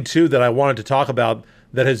other thing, too, that I wanted to talk about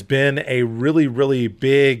that has been a really, really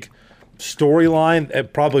big storyline,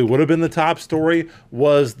 it probably would have been the top story,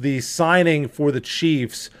 was the signing for the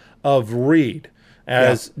Chiefs of Reed.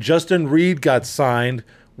 As Justin Reed got signed,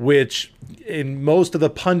 which in most of the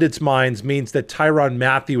pundits' minds means that Tyrann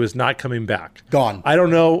Mathieu is not coming back. Gone. I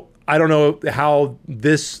don't know how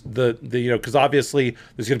this, because obviously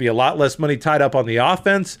there's going to be a lot less money tied up on the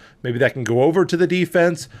offense. Maybe that can go over to the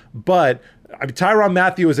defense. But I mean, Tyrann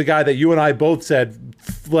Mathieu is a guy that you and I both said,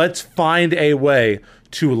 let's find a way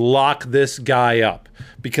to lock this guy up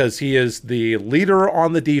because he is the leader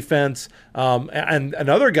on the defense. And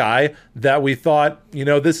another guy that we thought, you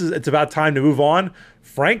know, it's about time to move on.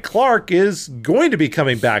 Frank Clark is going to be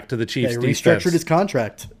coming back to the Chiefs defense. He restructured his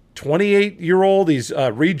contract. 28-year-old. He's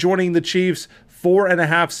rejoining the Chiefs.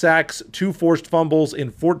 4.5 sacks, 2 forced fumbles in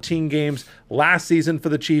 14 games last season for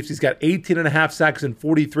the Chiefs. He's got 18.5 sacks in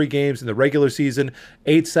 43 games in the regular season,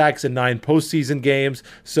 8 sacks in 9 postseason games.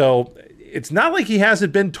 So it's not like he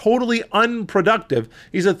hasn't been totally unproductive.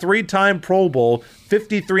 He's a 3-time Pro Bowl,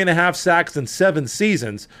 53.5 sacks in 7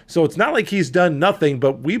 seasons. So it's not like he's done nothing,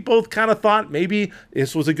 but we both kind of thought maybe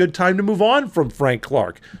this was a good time to move on from Frank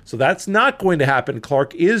Clark. So that's not going to happen.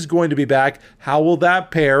 Clark is going to be back. How will that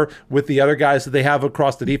pair with the other guys that they have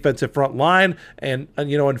across the defensive front line? And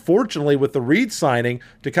you know, unfortunately, with the Reed signing,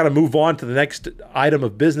 to kind of move on to the next item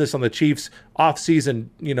of business on the Chiefs offseason,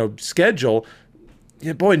 you know, schedule,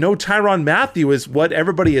 yeah, boy, no Tyrann Mathieu is what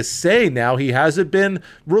everybody is saying now. He hasn't been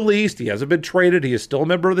released. He hasn't been traded. He is still a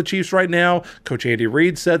member of the Chiefs right now. Coach Andy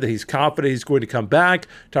Reid said that he's confident he's going to come back.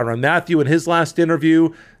 Tyrann Mathieu, in his last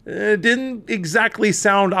interview, didn't exactly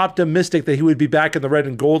sound optimistic that he would be back in the red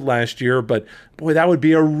and gold last year. But, boy, that would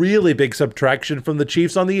be a really big subtraction from the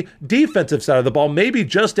Chiefs on the defensive side of the ball. Maybe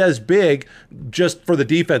just as big, just for the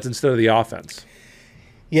defense instead of the offense.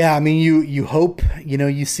 Yeah, I mean, you hope, you know,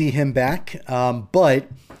 you see him back, but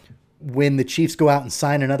when the Chiefs go out and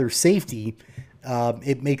sign another safety,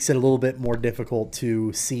 it makes it a little bit more difficult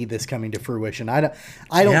to see this coming to fruition. I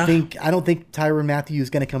don't think Tyrann Mathieu is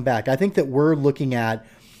going to come back. I think that we're looking at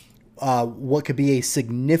what could be a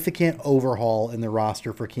significant overhaul in the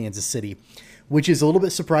roster for Kansas City, which is a little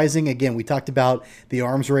bit surprising. Again, we talked about the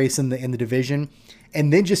arms race in the division,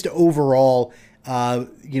 and then just overall,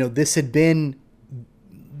 you know, this had been.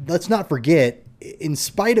 Let's not forget, in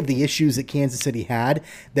spite of the issues that Kansas City had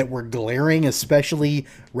that were glaring, especially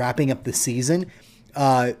wrapping up the season,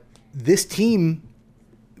 this team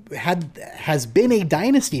has been a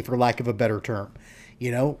dynasty, for lack of a better term. You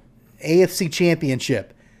know, AFC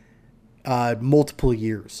Championship, multiple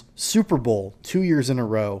years, Super Bowl 2 years in a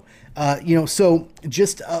row. You know, so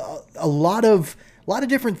just a lot of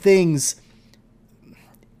different things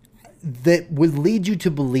that would lead you to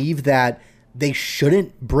believe that they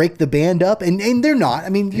shouldn't break the band up. And they're not. I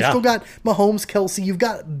mean, you've still got Mahomes, Kelsey, you've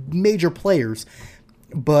got major players.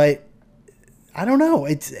 But I don't know.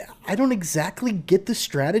 I don't exactly get the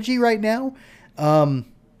strategy right now.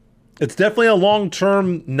 It's definitely a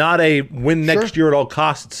long-term, not a win next year at all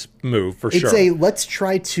costs move, for sure. It's let's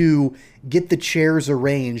try to get the chairs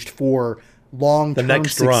arranged for long-term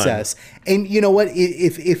success. Run. And you know what?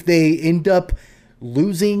 If they end up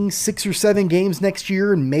losing 6 or 7 games next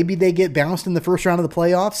year and maybe they get bounced in the first round of the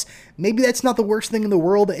playoffs, maybe that's not the worst thing in the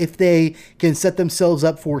world if they can set themselves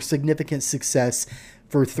up for significant success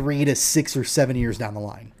for 3 to 6 or 7 years down the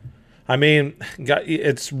line. I mean,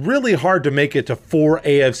 it's really hard to make it to 4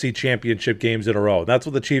 AFC championship games in a row. That's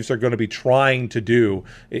what the Chiefs are going to be trying to do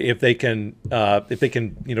if they can,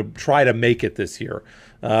 try to make it this year.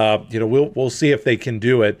 We'll see if they can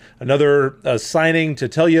do it. Another signing to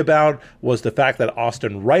tell you about was the fact that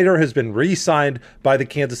Austin Reiter has been re-signed by the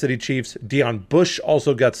Kansas City Chiefs. Deion Bush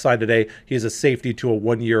also got signed today. He is a safety to a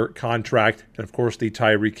 1-year contract. And of course, the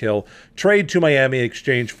Tyreek Hill trade to Miami in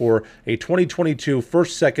exchange for a 2022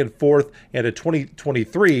 first, second, fourth, and a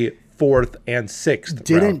 2023 4th and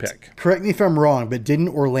 6th round pick. Correct me if I'm wrong, but didn't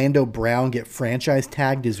Orlando Brown get franchise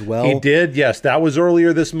tagged as well? He did, yes. That was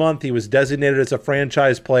earlier this month. He was designated as a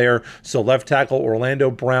franchise player. So left tackle Orlando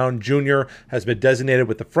Brown Jr. has been designated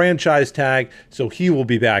with the franchise tag. So he will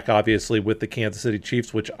be back, obviously, with the Kansas City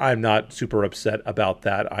Chiefs, which I'm not super upset about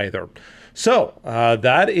that either. So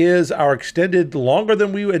that is our extended, longer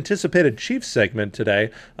than we anticipated Chiefs segment today.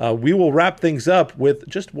 We will wrap things up with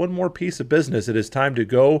just one more piece of business. It is time to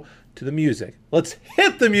go to the music. Let's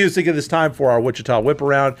hit the music at this time for our Wichita Whip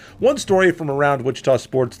Around. One story from around Wichita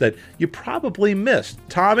sports that you probably missed.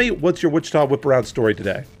 Tommy, what's your Wichita Whip Around story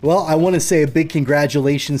today? Well, I want to say a big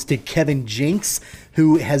congratulations to Kevin Jinks,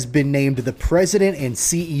 who has been named the president and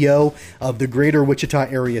CEO of the Greater Wichita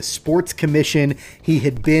Area Sports Commission. He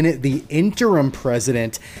had been the interim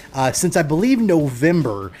president since, I believe,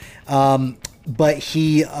 November. But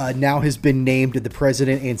he now has been named the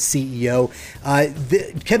president and CEO.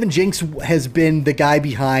 Kevin Jinks has been the guy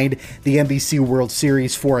behind the NBC World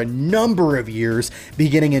Series for a number of years,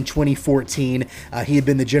 beginning in 2014. He had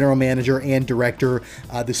been the general manager and director.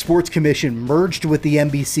 The Sports Commission merged with the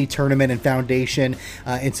NBC Tournament and Foundation,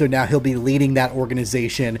 and so now he'll be leading that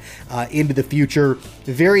organization into the future.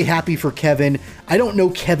 Very happy for Kevin. I don't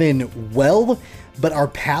know Kevin well, but our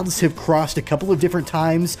paths have crossed a couple of different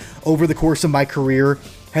times over the course of my career.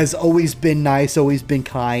 Has always been nice, always been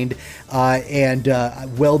kind, and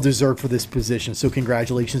well-deserved for this position. So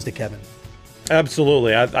congratulations to Kevin.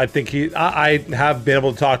 Absolutely. I think I have been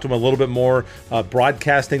able to talk to him a little bit more,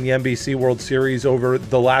 broadcasting the NBC World Series over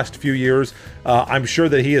the last few years. I'm sure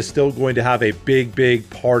that he is still going to have a big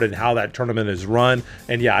part in how that tournament is run.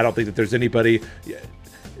 And yeah, I don't think that there's anybody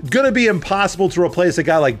going to be impossible to replace a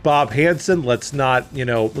guy like Bob Hansen. Let's not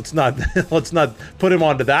put him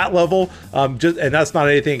onto that level. And that's not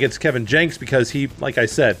anything against Kevin Jinks, because he, like I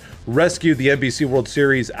said, rescued the NBC World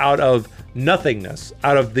Series out of nothingness,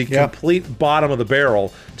 out of the complete bottom of the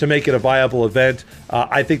barrel to make it a viable event.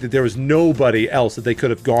 I think that there was nobody else that they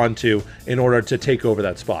could have gone to in order to take over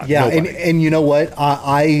that spot. Yeah, and you know what?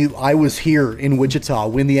 I was here in Wichita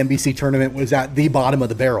when the NBC tournament was at the bottom of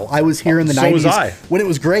the barrel. I was here in the 90s when it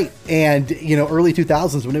was great, and early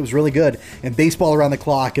 2000s when it was really good, and baseball around the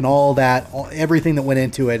clock and all that, everything that went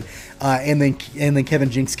into it. And then Kevin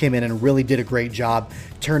Jinks came in and really did a great job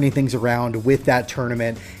turning things around with that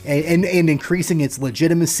tournament and increasing its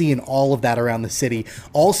legitimacy and all of that around the city.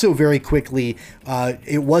 Also, very quickly,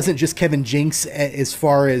 it wasn't just Kevin Jinks as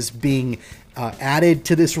far as being added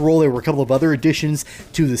to this role. There were a couple of other additions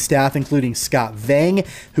to the staff, including Scott Vang,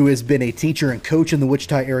 who has been a teacher and coach in the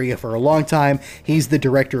Wichita area for a long time. He's the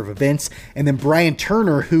director of events. And then Brian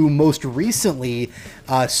Turner, who most recently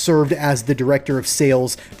served as the director of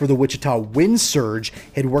sales for the Wichita Wind Surge,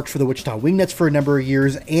 had worked for the Wichita Wingnets for a number of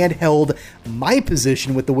years and held my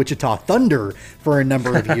position with the Wichita Thunder for a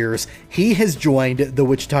number of years. He has joined the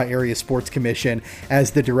Wichita Area Sports Commission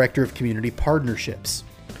as the director of community partnerships.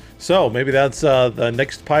 So maybe that's the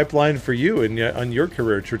next pipeline for you on your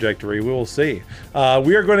career trajectory. We will see.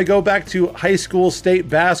 We are going to go back to high school state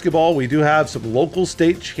basketball. We do have some local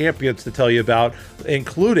state champions to tell you about,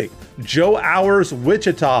 including Joe Hour's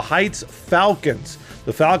Wichita Heights Falcons.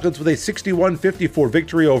 The Falcons with a 61-54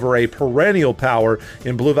 victory over a perennial power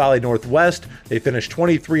in Blue Valley Northwest. They finished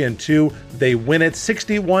 23-2. They win it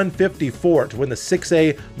 61-54 to win the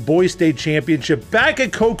 6A Boys State Championship back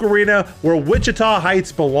at Koch Arena, where Wichita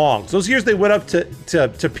Heights belongs. Those years they went up to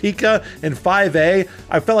Topeka in 5A,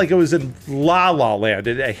 I felt like it was in La La Land.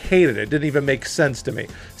 I hated it. It didn't even make sense to me.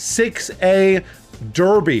 6A,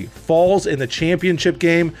 Derby falls in the championship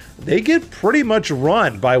game. They get pretty much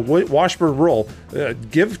run by Washburn Rural.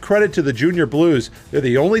 Give credit to the Junior Blues. They're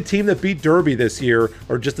the only team that beat Derby this year,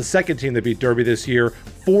 or just the second team that beat Derby this year,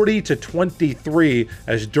 40-23,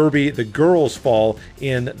 as Derby, the girls, fall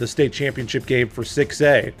in the state championship game for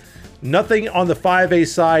 6A. Nothing on the 5A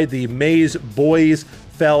side. The Mays boys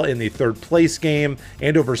fell in the third place game.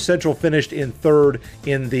 Andover Central finished in third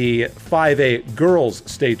in the 5A girls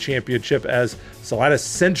state championship, as Salina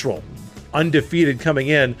Central, undefeated coming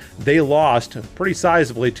in, they lost pretty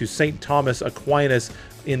sizably to St. Thomas Aquinas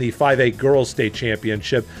in the 5A girls state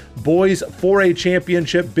championship. Boys 4A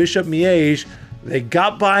championship, Bishop Miege, they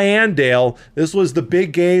got by Andale. This was the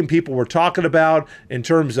big game people were talking about in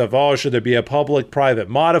terms of, should there be a public-private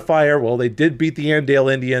modifier? Well, they did beat the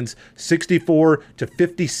Andale Indians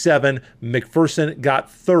 64-57. McPherson got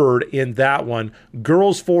third in that one.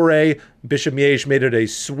 Girls 4A, Bishop Miege made it a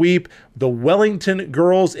sweep. The Wellington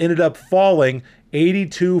girls ended up falling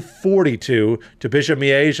 82-42 to Bishop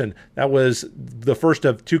Miege, and that was the first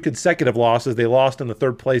of two consecutive losses. They lost in the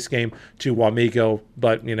third place game to Wamego,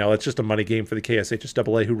 but it's just a money game for the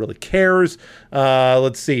KSHSAA. Who really cares?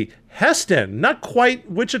 Let's see. Heston, not quite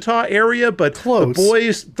Wichita area, but close. The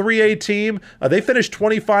boys 3A team, they finished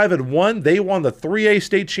 25-1. They won the 3A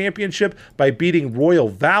state championship by beating Royal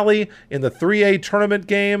Valley in the 3A tournament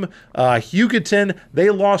game. Hugoton,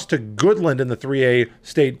 they lost to Goodland in the 3A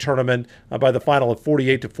state tournament by the final of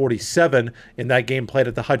 48-47 in that game played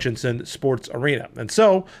at the Hutchinson Sports Arena. And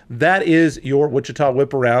so that is your Wichita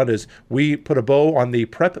Whip Around as we put a bow on the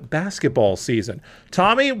prep basketball season.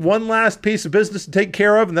 Tommy, one last piece of business to take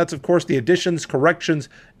care of, and that's, of course, the additions, corrections,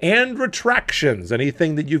 and retractions.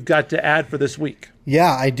 Anything that you've got to add for this week?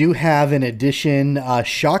 Yeah, I do have an addition.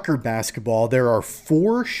 Shocker basketball. There are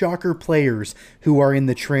 4 Shocker players who are in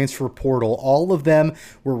the transfer portal. All of them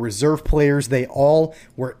were reserve players. They all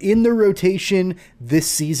were in the rotation this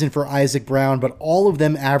season for Isaac Brown, but all of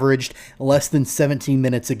them averaged less than 17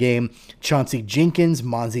 minutes a game. Chauncey Jenkins,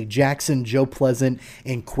 Monzie Jackson, Joe Pleasant,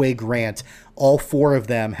 and Quay Grant. All 4 of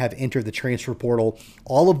them have entered the transfer portal.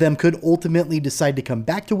 All of them could ultimately decide to come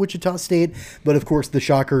back to Wichita State, but of course the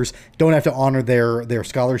Shockers don't have to honor their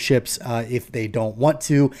scholarships if they don't want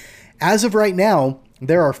to. As of right now,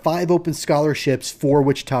 there are 5 open scholarships for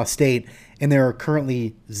Wichita State, and there are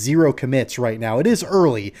currently 0 commits right now. It is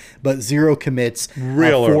early, but 0 commits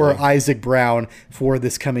for Isaac Brown for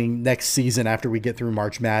this coming next season after we get through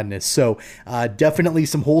March Madness. So definitely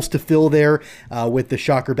some holes to fill there with the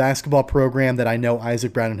Shocker basketball program that I know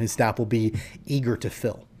Isaac Brown and his staff will be eager to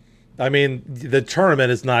fill. I mean, the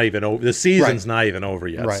tournament is not even over. The season's not even over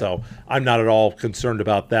yet, so I'm not at all concerned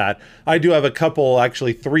about that. I do have a couple,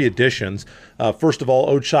 actually 3 additions. First of all,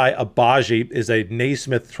 Ochai Abaji is a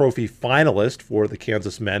Naismith Trophy finalist for the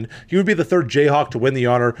Kansas men. He would be the 3rd Jayhawk to win the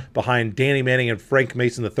honor behind Danny Manning and Frank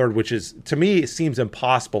Mason III, which is, to me, it seems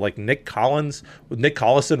impossible. Like Nick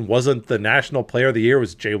Collison wasn't the National Player of the Year. It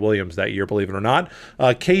was Jay Williams that year, believe it or not.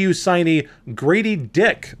 KU signee Grady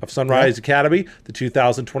Dick of Sunrise Academy, the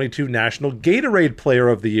 2022 National Gatorade Player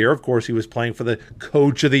of the Year. Of course, he was playing for the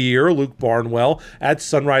Coach of the Year, Luke Barnwell, at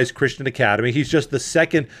Sunrise Christian Academy. He's just the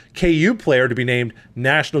 2nd KU player to be named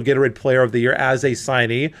National Gatorade Player of the Year as a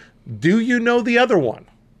signee. Do you know the other one?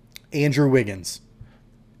 Andrew Wiggins.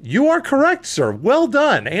 You are correct, sir. Well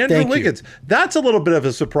done, Andrew Wiggins. That's a little bit of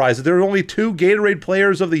a surprise. There are only 2 Gatorade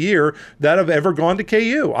Players of the Year that have ever gone to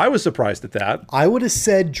KU. I was surprised at that. I would have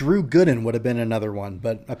said Drew Gooden would have been another one,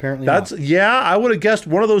 but apparently not. Yeah, I would have guessed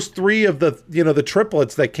one of those 3 of the the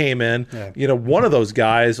triplets that came in. Yeah. One of those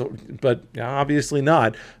guys, but obviously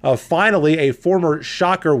not. Finally, a former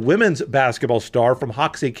Shocker women's basketball star from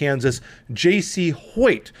Hoxie, Kansas, J.C.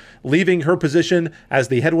 Hoyt, leaving her position as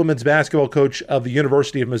the head women's basketball coach of the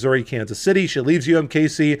University of Missouri, Kansas City. She leaves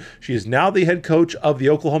UMKC. She is now the head coach of the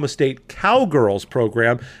Oklahoma State Cowgirls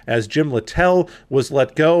program as Jim Littell was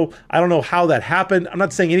let go. I don't know how that happened. I'm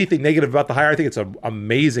not saying anything negative about the hire. I think it's an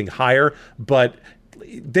amazing hire, but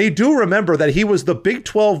they do remember that he was the Big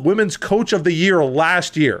 12 Women's Coach of the Year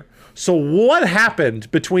last year. So what happened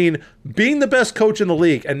between being the best coach in the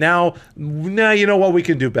league and now you know what, we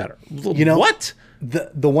can do better? What?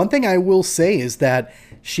 The one thing I will say is that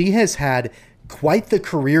she has had quite the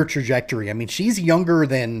career trajectory. I mean, she's younger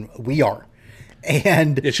than we are.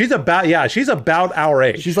 And she's about our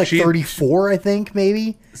age. She's 34, I think,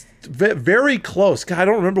 maybe. Very close. God, I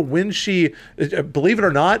don't remember when she, believe it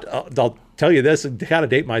or not, I'll tell you this, and kind of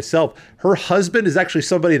date myself. Her husband is actually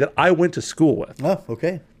somebody that I went to school with. Oh,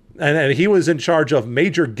 okay. And he was in charge of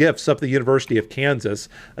major gifts up at the University of Kansas.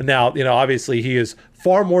 And now, obviously he is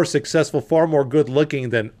far more successful, far more good looking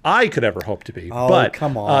than I could ever hope to be. Oh, but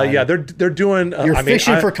come on. yeah, they're doing. You're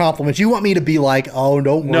fishing for compliments. You want me to be like, oh,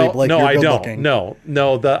 don't worry, Blake, you're good looking. No.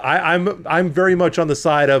 I'm very much on the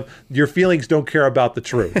side of your feelings don't care about the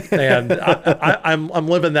truth, and I'm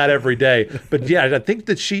living that every day. But yeah, I think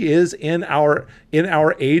that she is in our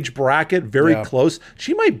age bracket, very close.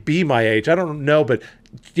 She might be my age. I don't know, but.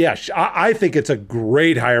 Yeah, I think it's a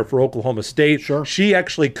great hire for Oklahoma State. Sure. She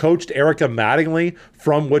actually coached Erica Mattingly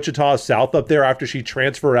from Wichita South up there after she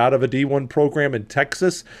transferred out of a D1 program in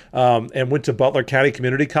Texas and went to Butler County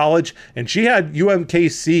Community College. And she had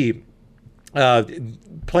UMKC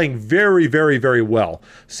playing very, very, very well.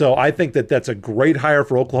 So I think that that's a great hire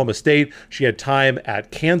for Oklahoma State. She had time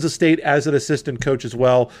at Kansas State as an assistant coach as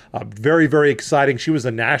well. Very, very exciting. She was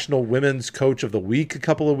the National Women's Coach of the Week a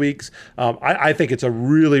couple of weeks. I think it's a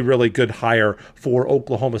really, really good hire for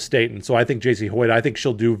Oklahoma State. And so I think JC Hoyt, I think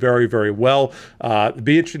she'll do very, very well. It'd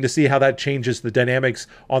be interesting to see how that changes the dynamics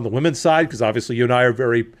on the women's side, because obviously you and I are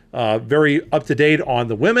very up to date on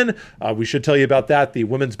the women. We should tell you about that. The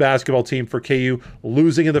women's basketball team for KU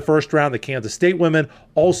losing in the first round. The Kansas State women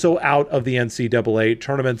also out of the NCAA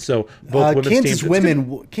tournament. So both women's teams.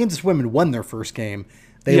 Kansas women won their first game.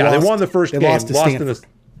 They won the first game. Lost in this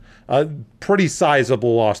pretty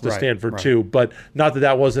sizable loss to Stanford too, but not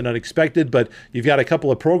that wasn't unexpected. But you've got a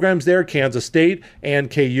couple of programs there, Kansas State and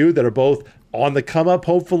KU, that are both on the come up,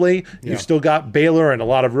 hopefully. You've still got Baylor and a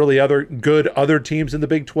lot of really other teams in the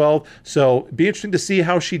Big 12. So it'd be interesting to see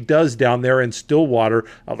how she does down there in Stillwater.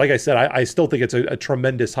 Like I said, I still think it's a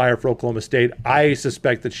tremendous hire for Oklahoma State. I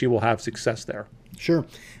suspect that she will have success there. Sure.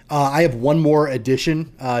 I have one more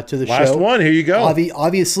addition to the show. Last one. Here you go.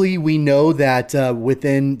 Obviously, we know that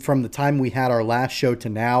from the time we had our last show to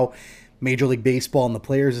now, Major League Baseball and the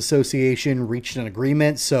Players Association reached an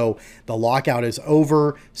agreement, so the lockout is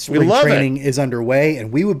over. Spring training is underway,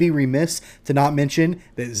 and we would be remiss to not mention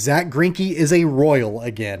that Zach Greinke is a Royal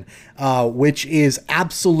again, which is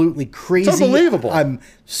absolutely crazy. It's unbelievable. I'm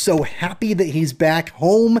so happy that he's back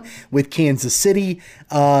home with Kansas City.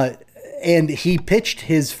 And he pitched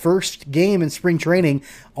his first game in spring training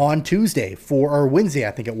on Wednesday,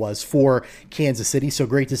 I think it was, for Kansas City. So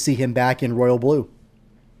great to see him back in Royal Blue.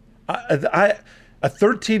 A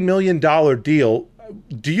 $13 million deal.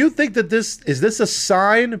 Do you think that is this a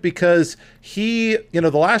sign? Because he,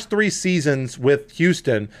 the last 3 seasons with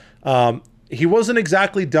Houston, he wasn't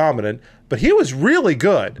exactly dominant, but he was really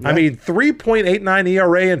good. Yeah. I mean, 3.89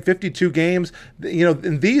 ERA in 52 games.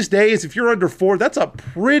 In these days, if you're under 4, that's a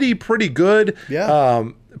pretty good.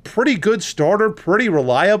 Yeah. Pretty good starter, pretty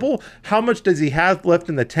reliable. How much does he have left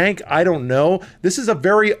in the tank? I don't know. This is a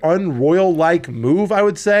very un-Royal-like move, I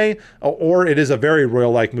would say, or it is a very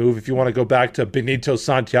Royal-like move if you want to go back to Benito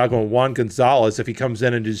Santiago and Juan Gonzalez if he comes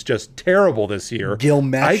in and is just terrible this year.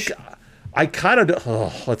 Gilmesh. I kind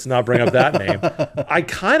of let's not bring up that name. I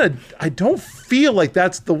don't feel like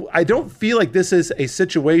this is a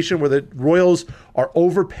situation where the Royals are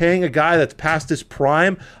overpaying a guy that's past his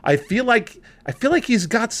prime. I feel like he's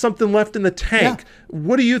got something left in the tank. Yeah.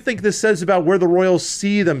 What do you think this says about where the Royals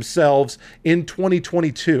see themselves in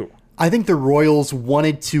 2022? I think the Royals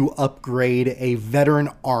wanted to upgrade a veteran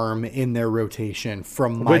arm in their rotation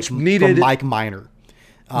from Mike Minor.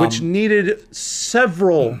 Which needed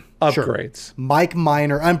several upgrades. Sure. Mike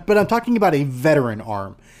Minor, but I'm talking about a veteran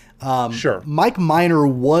arm. Sure. Mike Minor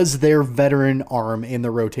was their veteran arm in the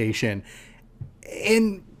rotation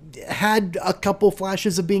and had a couple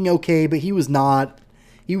flashes of being okay, but he was not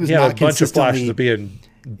a bunch of flashes of being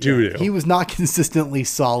doo-doo. He was not consistently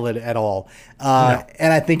solid at all. No.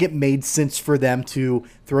 And I think it made sense for them to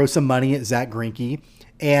throw some money at Zach Greinke.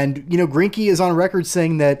 And, Greinke is on record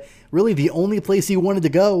saying that really the only place he wanted to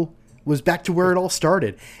go was back to where it all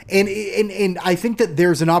started. And I think that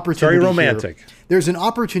there's an opportunity. Very romantic. There's an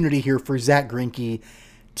opportunity here for Zach Greinke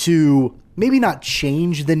to maybe not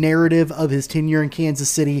change the narrative of his tenure in Kansas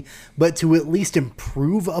City, but to at least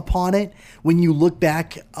improve upon it. When you look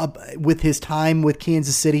back up with his time with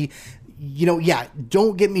Kansas City,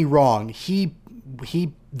 don't get me wrong.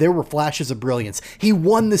 There were flashes of brilliance. He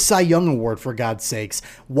won the Cy Young Award, for God's sakes,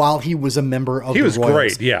 while he was a member of the Royals. He was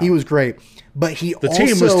great, yeah. He was great. But the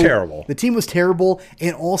team was terrible. The team was terrible,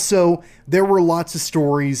 and also there were lots of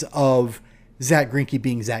stories of Zach Greinke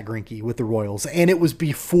being Zach Greinke with the Royals, and it was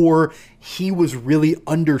before he was really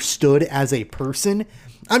understood as a person.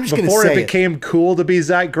 I'm just going to say before it became cool to be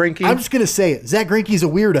Zach Greinke. I'm just going to say it. Zach Greinke's a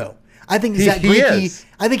weirdo. I think He Zach Greinke, is.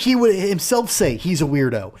 I think he would himself say he's a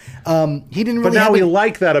weirdo. He didn't But really now have we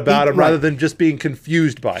like that about him rather right. than just being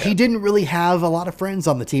confused by it. He didn't really have a lot of friends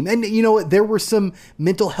on the team. And, you know, there were some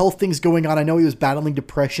mental health things going on. I know he was battling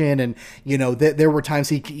depression, and, you know, there were times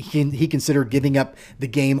he considered giving up the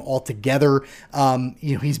game altogether.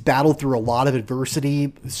 You know, he's battled through a lot of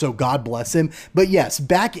adversity, so God bless him. But yes,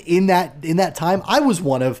 back in that time, I was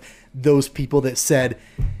one of those people that said,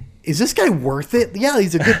 is this guy worth it? Yeah,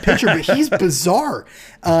 he's a good pitcher, but he's bizarre.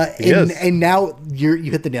 And now you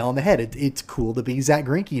hit the nail on the head. It's cool to be Zach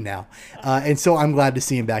Greinke now. And so I'm glad to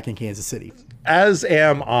see him back in Kansas City. As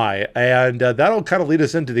am I. And that'll kind of lead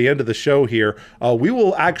us into the end of the show here. We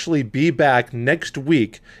will actually be back next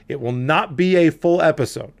week. It will not be a full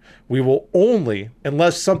episode. We will only,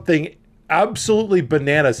 unless something absolutely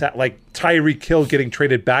bananas, like Tyreek Hill getting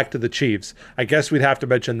traded back to the Chiefs. I guess we'd have to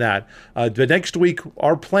mention that. The next week,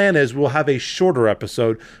 our plan is we'll have a shorter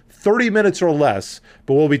episode, 30 minutes or less,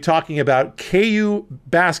 but we'll be talking about KU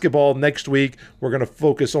basketball next week. We're going to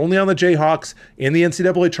focus only on the Jayhawks in the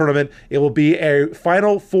NCAA tournament. It will be a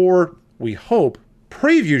Final Four, we hope,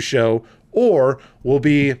 preview show, or we'll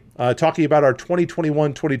be talking about our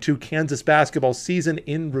 2021-22 Kansas basketball season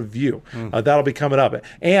in review. That'll be coming up.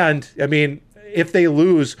 And, I mean, if they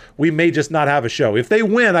lose, we may just not have a show. If they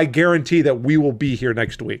win, I guarantee that we will be here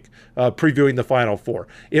next week previewing the Final Four.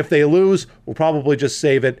 If they lose, we'll probably just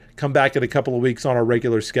save it, come back in a couple of weeks on our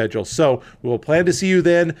regular schedule. So we will plan to see you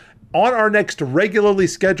then on our next regularly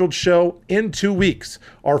scheduled show in 2 weeks.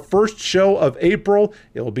 Our first show of April,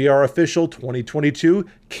 it will be our official 2022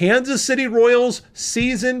 Kansas City Royals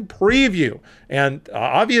season preview. And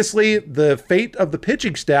obviously, the fate of the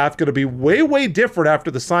pitching staff going to be way, way different after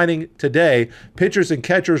the signing today. Pitchers and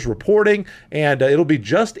catchers reporting, and it'll be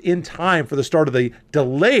just in time for the start of the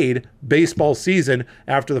delayed baseball season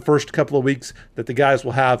after the first couple of weeks that the guys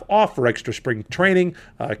will have off for extra spring training.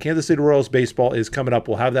 Kansas City Royals baseball is coming up.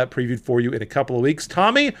 We'll have that previewed for you in a couple of weeks.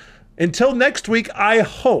 Tommy, until next week, I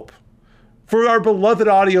hope for our beloved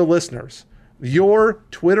audio listeners, your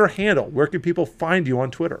Twitter handle. Where can people find you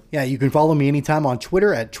on Twitter? Yeah, you can follow me anytime on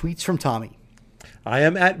Twitter at Tweets from Tommy. I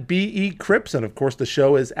am at BE Cripps, and of course the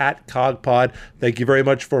show is at CogPod. Thank you very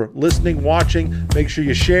much for listening, watching. Make sure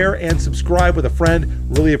you share and subscribe with a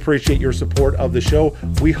friend. Really appreciate your support of the show.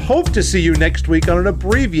 We hope to see you next week on an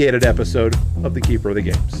abbreviated episode of The Keeper of the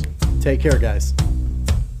Games. Take care, guys.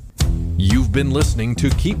 You've been listening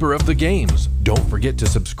to Keeper of the Games. Don't forget to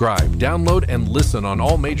subscribe, download, and listen on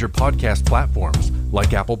all major podcast platforms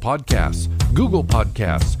like Apple Podcasts, Google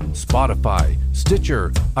Podcasts, Spotify,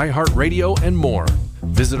 Stitcher, iHeartRadio, and more.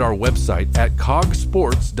 Visit our website at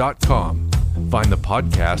cogsports.com. Find the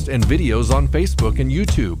podcast and videos on Facebook and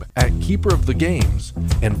YouTube at Keeper of the Games,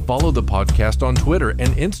 and follow the podcast on Twitter and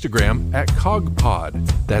Instagram at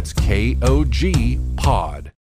CogPod. That's KOG Pod.